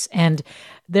stereotypes. And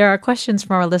there are questions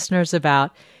from our listeners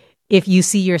about if you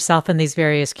see yourself in these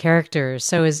various characters.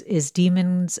 So is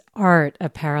Demon's art a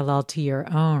parallel to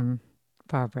your own,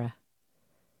 Barbara?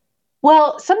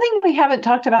 Well, something we haven't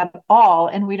talked about at all,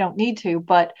 and we don't need to,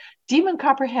 but Demon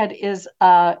Copperhead is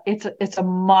it's a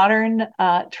modern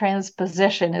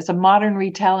transposition, it's a modern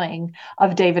retelling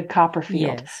of David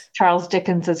Copperfield, yes. Charles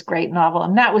Dickens's great novel.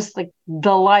 And that was like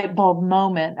the light bulb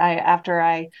moment. After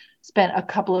I spent a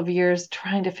couple of years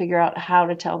trying to figure out how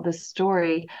to tell this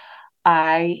story,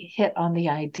 I hit on the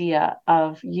idea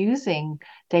of using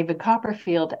David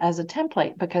Copperfield as a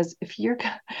template, because if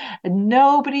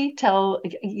nobody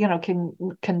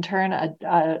can turn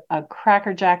a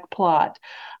crackerjack plot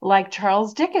like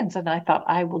Charles Dickens. And I thought,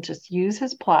 I will just use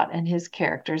his plot and his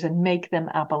characters and make them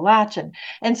Appalachian.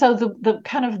 And so the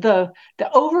kind of the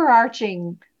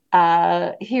overarching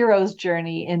hero's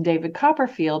journey in David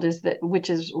Copperfield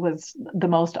was the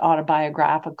most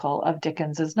autobiographical of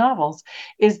Dickens's novels,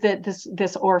 is that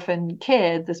this orphan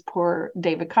kid, this poor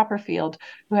David Copperfield,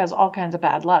 who has all kinds of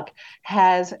bad luck,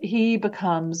 he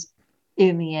becomes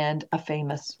in the end a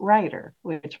famous writer,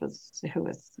 who was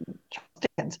Charles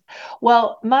Dickens.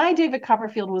 Well, my David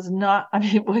Copperfield was not,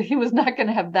 he was not going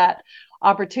to have that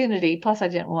opportunity. Plus, I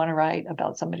didn't want to write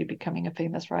about somebody becoming a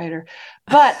famous writer.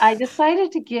 But I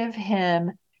decided to give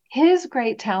him, his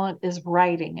great talent is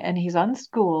writing, and he's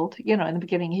unschooled. In the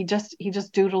beginning, he just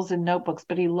doodles in notebooks,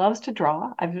 but he loves to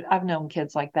draw. I've known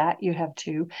kids like that. You have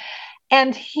too.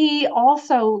 And he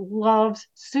also loves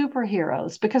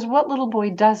superheroes, because what little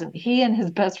boy doesn't? He and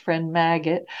his best friend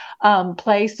Maggot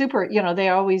play they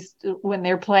always, when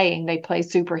they're playing, they play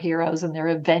superheroes, and they're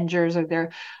Avengers, or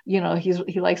they're,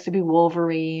 he likes to be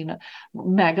Wolverine.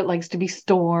 Maggot likes to be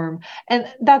Storm.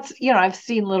 And that's, I've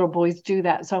seen little boys do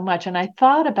that so much. And I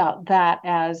thought about that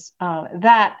as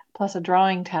that plus a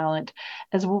drawing talent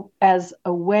as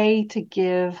a way to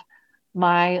give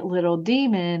my little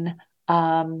demon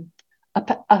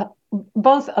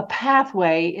both a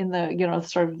pathway in the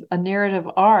sort of a narrative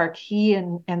arc. He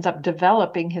ends up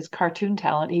developing his cartoon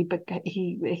talent.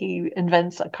 He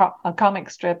invents a comic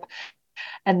strip,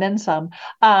 and then some.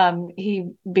 He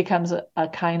becomes a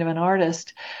kind of an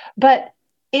artist, but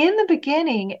in the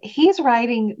beginning, he's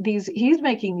making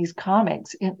these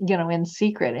comics in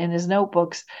secret in his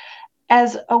notebooks,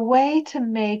 as a way to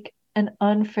make an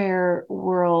unfair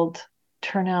world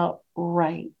turn out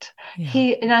right.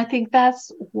 Yeah. And I think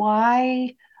that's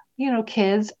why,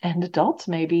 kids and adults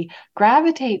maybe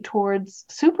gravitate towards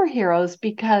superheroes,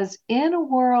 because in a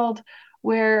world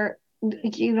where,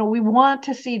 we want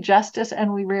to see justice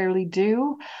and we rarely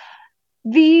do,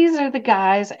 these are the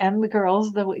guys and the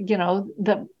girls,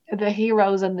 the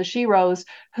heroes and the sheroes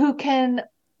who can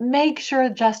make sure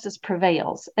justice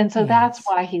prevails. And so that's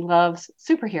why he loves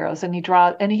superheroes, and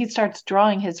he starts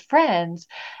drawing his friends.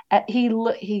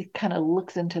 He kind of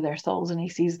looks into their souls and he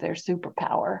sees their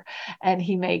superpower, and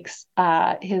he makes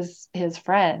his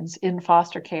friends in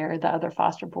foster care, the other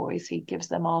foster boys, he gives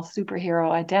them all superhero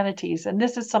identities. And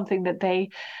this is something that they,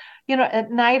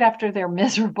 at night after their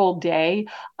miserable day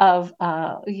of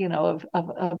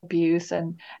abuse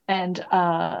and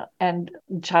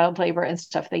child labor and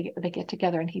stuff, they get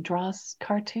together, and he draws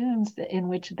cartoons in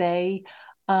which they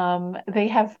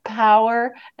have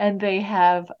power and they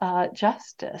have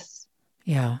justice.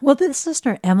 Yeah. Well, this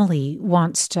listener, Emily,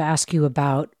 wants to ask you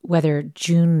about whether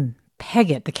June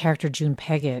Peggott, the character June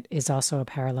Peggott, is also a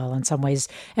parallel in some ways.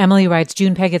 Emily writes,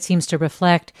 June Peggott seems to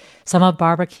reflect some of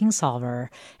Barbara Kingsolver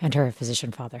and her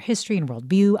physician-father history and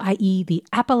worldview, i.e. the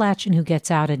Appalachian who gets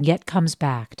out and yet comes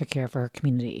back to care for her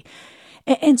community.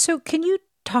 And so can you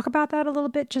talk about that a little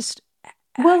bit? Just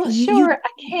Sure, I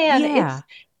can. Yeah.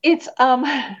 It's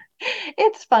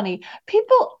funny.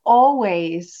 People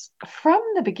always, from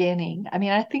the beginning,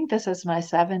 I think this is my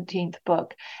 17th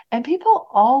book, and people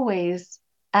always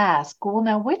ask, well,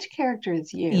 now which character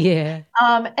is you? Yeah.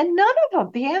 And none of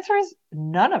them, the answer is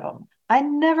none of them. I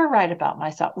never write about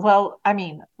myself. Well,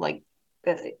 Animal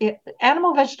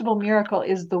Vegetable Miracle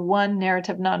is the one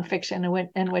narrative nonfiction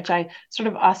in which I sort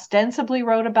of ostensibly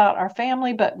wrote about our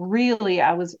family, but really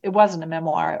it wasn't a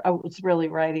memoir. I was really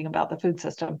writing about the food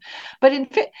system. But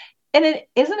isn't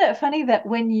it funny that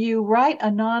when you write a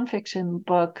nonfiction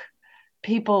book,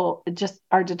 people just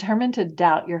are determined to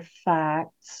doubt your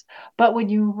facts. But when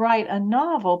you write a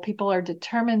novel, people are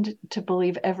determined to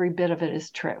believe every bit of it is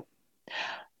true.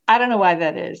 I don't know why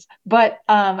that is, but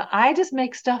I just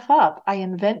make stuff up. I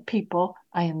invent people,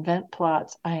 I invent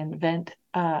plots, I invent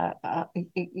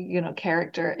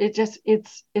character.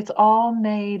 It's all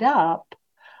made up.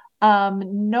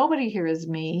 Nobody here is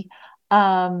me.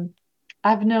 I've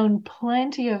known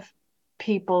plenty of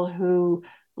people who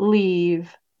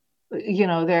leave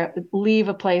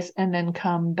a place and then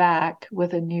come back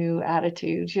with a new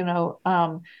attitude.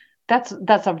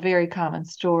 That's a very common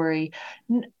story.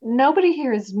 Nobody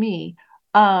here is me,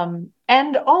 and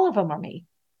all of them are me.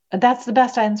 That's the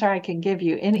best answer I can give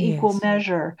you in equal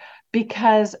measure,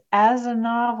 because as a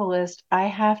novelist, I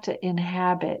have to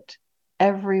inhabit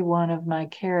every one of my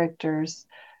characters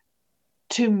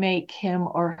to make him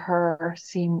or her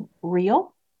seem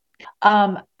real.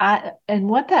 And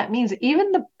what that means,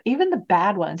 even the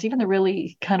bad ones, even the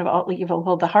really kind of all evil.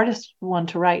 Well, the hardest one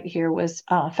to write here was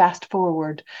Fast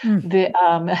Forward, the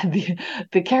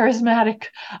charismatic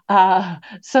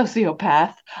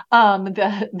sociopath,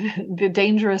 the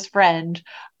dangerous friend,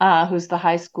 who's the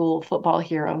high school football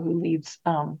hero who leads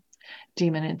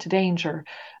Demon into danger.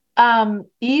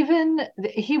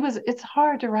 It's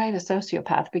hard to write a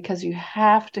sociopath because you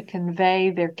have to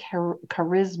convey their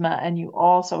charisma, and you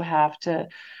also have to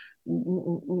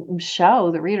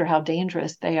show the reader how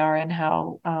dangerous they are and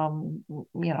how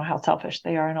selfish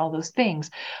they are and all those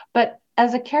things. But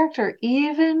as a character,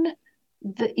 even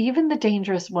the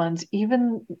dangerous ones,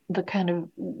 even the kind of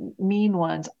mean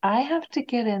ones, I have to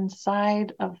get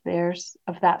inside of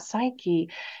that psyche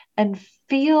and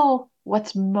feel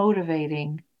what's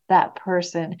motivating that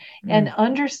person and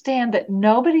understand that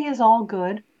nobody is all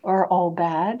good or all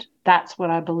bad. That's what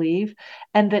I believe.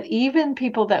 And that even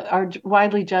people that are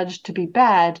widely judged to be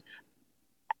bad,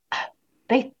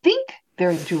 they think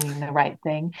they're doing the right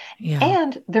thing. Yeah.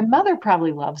 And their mother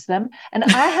probably loves them. And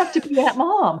I have to be that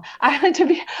mom. I have to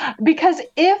be, because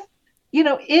if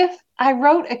I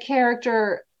wrote a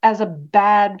character as a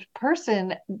bad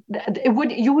person,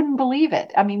 you wouldn't believe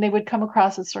it. They would come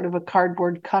across as sort of a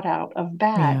cardboard cutout of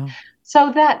bad. Yeah.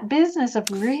 So that business of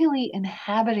really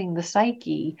inhabiting the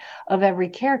psyche of every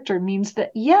character means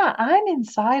that, I'm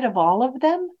inside of all of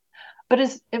them, but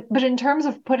in terms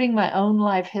of putting my own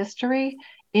life history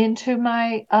into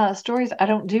my stories, I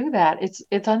don't do that.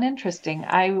 It's uninteresting.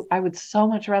 I would so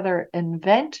much rather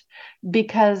invent,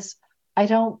 because I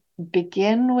don't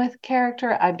begin with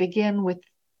character. I begin with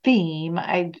theme.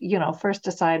 I first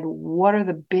decide what are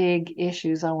the big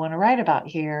issues I want to write about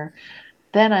here.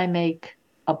 Then I make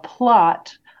a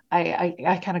plot.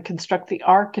 I kind of construct the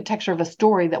architecture of a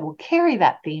story that will carry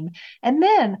that theme. And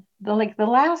then the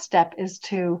last step is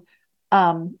to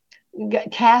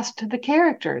cast the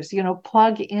characters,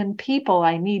 plug in people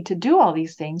I need to do all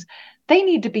these things. they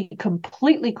need to be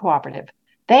completely cooperative.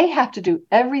 They have to do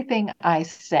everything I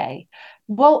say.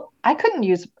 Well, I couldn't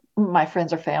use my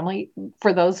friends or family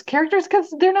for those characters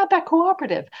because they're not that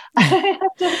cooperative.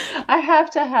 I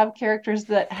have to have characters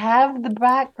that have the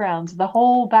backgrounds, the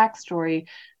whole backstory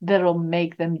that'll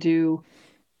make them do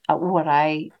what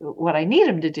I need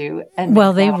them to do. And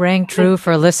well, they rang true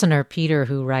for listener Peter,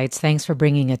 who writes, "Thanks for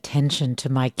bringing attention to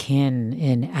my kin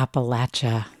in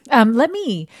Appalachia." Let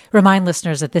me remind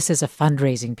listeners that this is a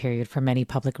fundraising period for many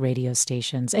public radio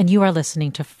stations, and you are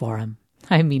listening to Forum.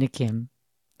 I'm Mina Kim.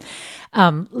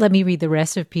 Let me read the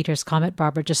rest of Peter's comment,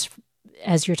 Barbara, just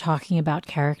as you're talking about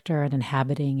character and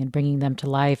inhabiting and bringing them to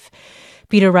life.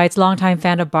 Peter writes, "Longtime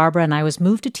fan of Barbara, and I was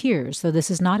moved to tears, though this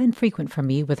is not infrequent for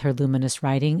me with her luminous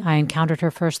writing. I encountered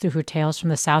her first through her tales from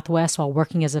the Southwest while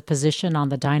working as a physician on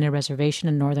the Dinah Reservation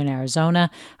in northern Arizona.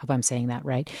 I hope I'm saying that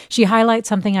right. She highlights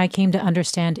something I came to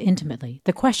understand intimately.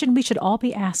 The question we should all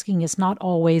be asking is not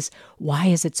always, why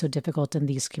is it so difficult in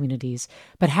these communities,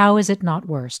 but how is it not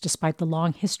worse, despite the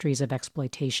long histories of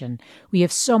exploitation? We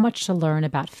have so much to learn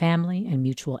about family and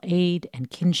mutual aid and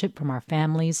kinship from our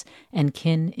families and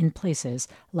kin in places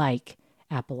like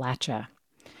Appalachia."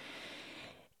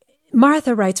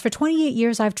 Martha writes, "For 28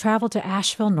 years, I've traveled to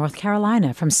Asheville, North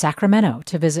Carolina, from Sacramento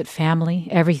to visit family.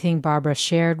 Everything Barbara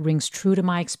shared rings true to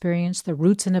my experience. The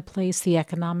roots in a place, the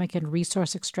economic and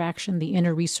resource extraction, the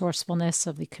inner resourcefulness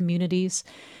of the communities.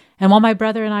 And while my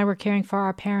brother and I were caring for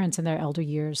our parents in their elder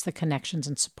years, the connections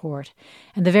and support,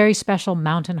 and the very special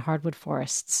mountain hardwood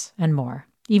forests, and more.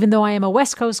 Even though I am a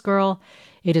West Coast girl,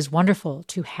 it is wonderful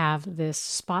to have this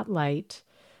spotlight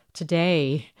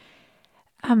today."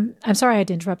 I'm sorry I had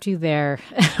to interrupt you there.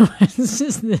 This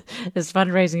is this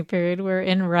fundraising period we're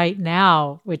in right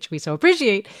now, which we so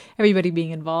appreciate everybody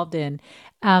being involved in.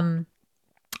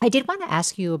 I did want to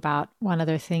ask you about one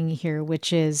other thing here,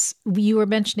 which is you were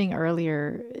mentioning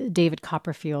earlier David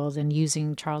Copperfield and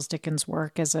using Charles Dickens'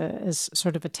 work as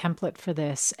sort of a template for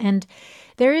this. And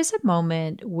there is a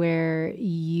moment where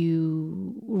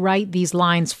you write these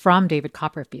lines from David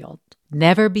Copperfield: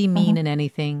 "Never be mean in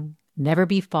anything, never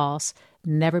be false,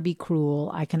 never be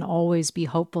cruel. I can always be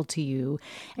hopeful to you."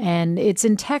 And it's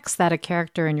in text that a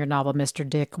character in your novel, Mr.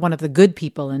 Dick, one of the good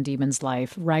people in Demon's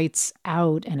life, writes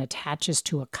out and attaches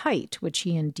to a kite, which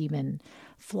he and Demon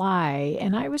fly.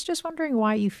 And I was just wondering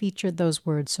why you featured those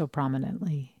words so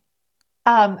prominently.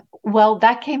 Well,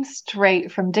 that came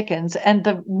straight from Dickens, and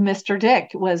the Mr.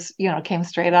 Dick was, came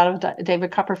straight out of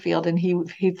David Copperfield, and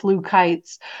he flew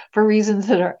kites for reasons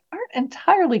that aren't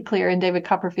entirely clear in David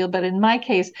Copperfield. But in my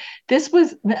case, this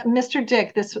was Mr.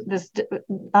 Dick, this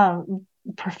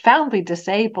profoundly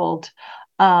disabled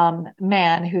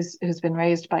man who's been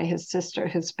raised by his sister,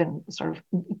 who's been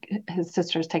his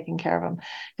sister's taking care of him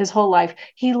his whole life.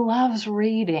 He loves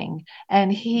reading,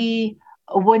 and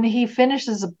when he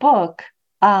finishes a book,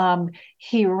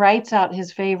 he writes out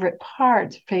his favorite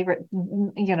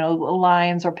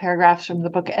lines or paragraphs from the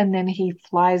book, and then he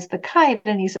flies the kite.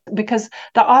 And because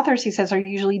the authors, he says, are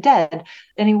usually dead,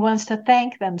 and he wants to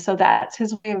thank them. So that's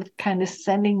his way of kind of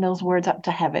sending those words up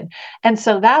to heaven. And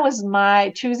so that was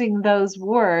my choosing those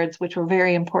words, which were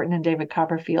very important in David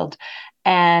Copperfield,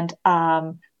 and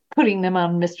putting them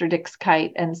on Mr. Dick's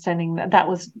kite and sending them. That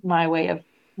was my way of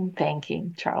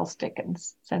thanking Charles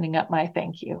Dickens, sending up my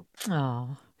thank you. Oh,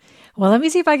 well, let me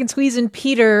see if I can squeeze in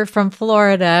Peter from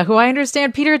Florida, who I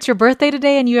understand, Peter, it's your birthday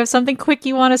today, and you have something quick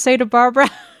you want to say to Barbara.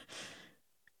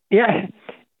 Yeah,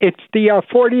 it's the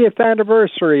 40th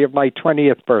anniversary of my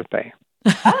 20th birthday.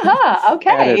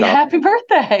 Okay. Happy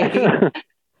birthday.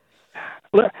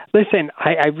 Listen,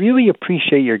 I really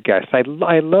appreciate your guest. I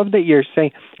love that you're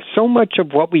saying so much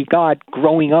of what we got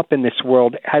growing up in this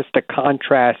world has to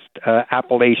contrast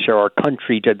Appalachia or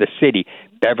country to the city,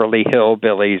 Beverly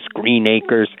Hillbillies, Green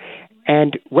Acres.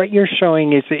 And what you're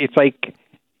showing is it's like,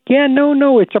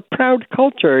 it's a proud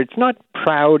culture. It's not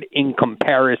proud in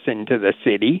comparison to the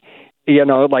city.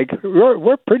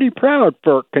 We're pretty proud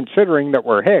for considering that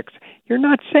we're Hicks. You're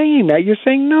not saying that. You're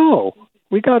saying, no,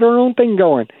 we got our own thing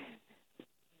going.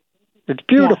 It's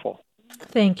beautiful.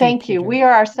 Yeah. Thank you. We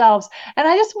are ourselves. And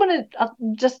I just want to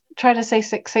just try to say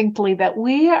succinctly that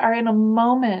we are in a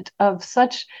moment of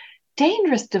such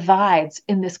dangerous divides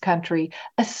in this country,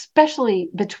 especially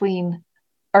between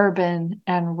urban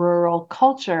and rural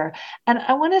culture. And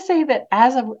I want to say that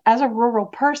as a rural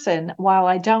person, while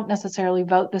I don't necessarily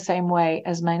vote the same way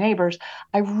as my neighbors,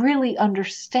 I really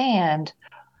understand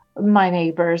my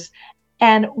neighbors.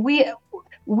 And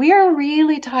we're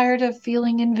really tired of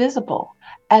feeling invisible.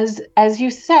 As you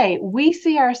say, we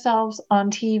see ourselves on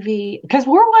TV because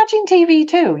we're watching TV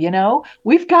too,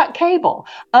 we've got cable.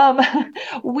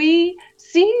 We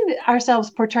see ourselves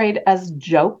portrayed as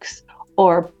jokes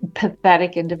or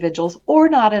pathetic individuals, or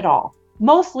not at all.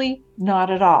 Mostly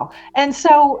not at all. And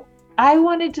so I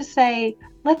wanted to say,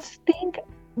 let's think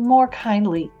more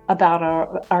kindly about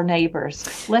our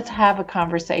neighbors. Let's have a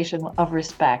conversation of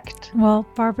respect. Well,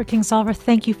 Barbara Kingsolver,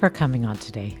 thank you for coming on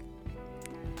today.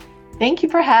 Thank you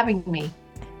for having me.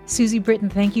 Susie Britton,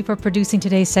 thank you for producing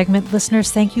today's segment.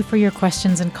 Listeners, thank you for your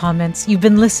questions and comments. You've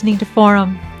been listening to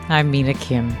Forum. I'm Mina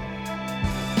Kim.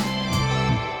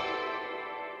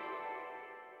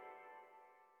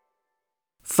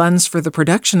 Funds for the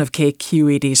production of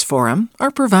KQED's Forum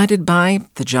are provided by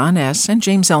the John S. and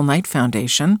James L. Knight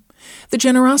Foundation, the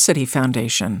Generosity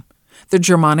Foundation, the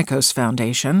Germanicos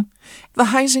Foundation, the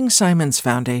Heising Simons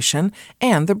Foundation,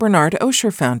 and the Bernard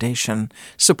Osher Foundation,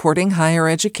 supporting higher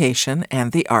education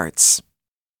and the arts.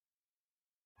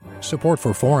 Support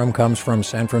for Forum comes from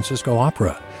San Francisco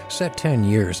Opera. Set 10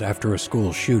 years after a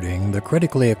school shooting, the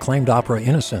critically acclaimed opera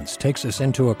Innocence takes us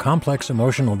into a complex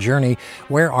emotional journey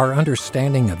where our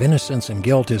understanding of innocence and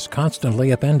guilt is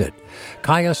constantly upended.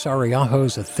 Kaya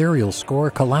Sariaho's ethereal score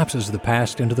collapses the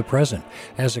past into the present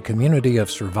as a community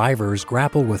of survivors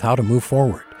grapple with how to move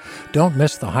forward. Don't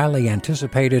miss the highly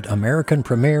anticipated American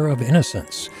premiere of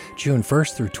Innocence, June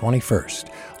 1st through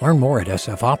 21st. Learn more at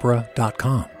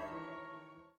sfopera.com.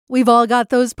 We've all got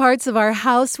those parts of our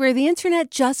house where the internet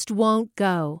just won't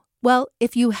go. Well,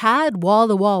 if you had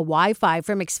wall-to-wall Wi-Fi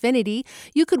from Xfinity,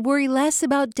 you could worry less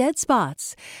about dead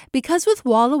spots. Because with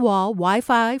wall-to-wall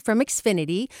Wi-Fi from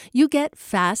Xfinity, you get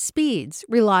fast speeds,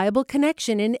 reliable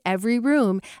connection in every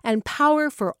room, and power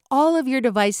for all of your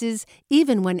devices,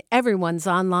 even when everyone's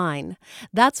online.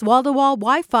 That's wall-to-wall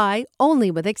Wi-Fi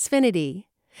only with Xfinity.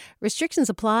 Restrictions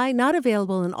apply, not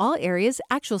available in all areas.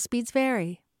 Actual speeds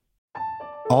vary.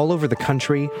 All over the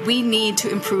country, we need to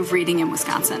improve reading in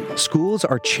Wisconsin. Schools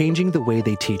are changing the way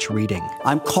they teach reading.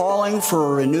 I'm calling for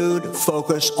a renewed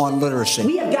focus on literacy.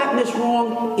 We have gotten this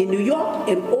wrong in New York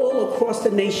and all across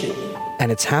the nation.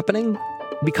 And it's happening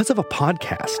because of a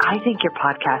podcast. I think your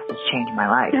podcast has changed my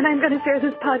life. And I'm going to share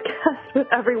this podcast with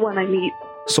everyone I meet.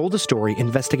 Sold a Story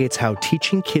investigates how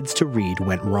teaching kids to read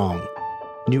went wrong.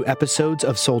 New episodes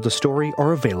of Sold a Story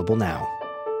are available now.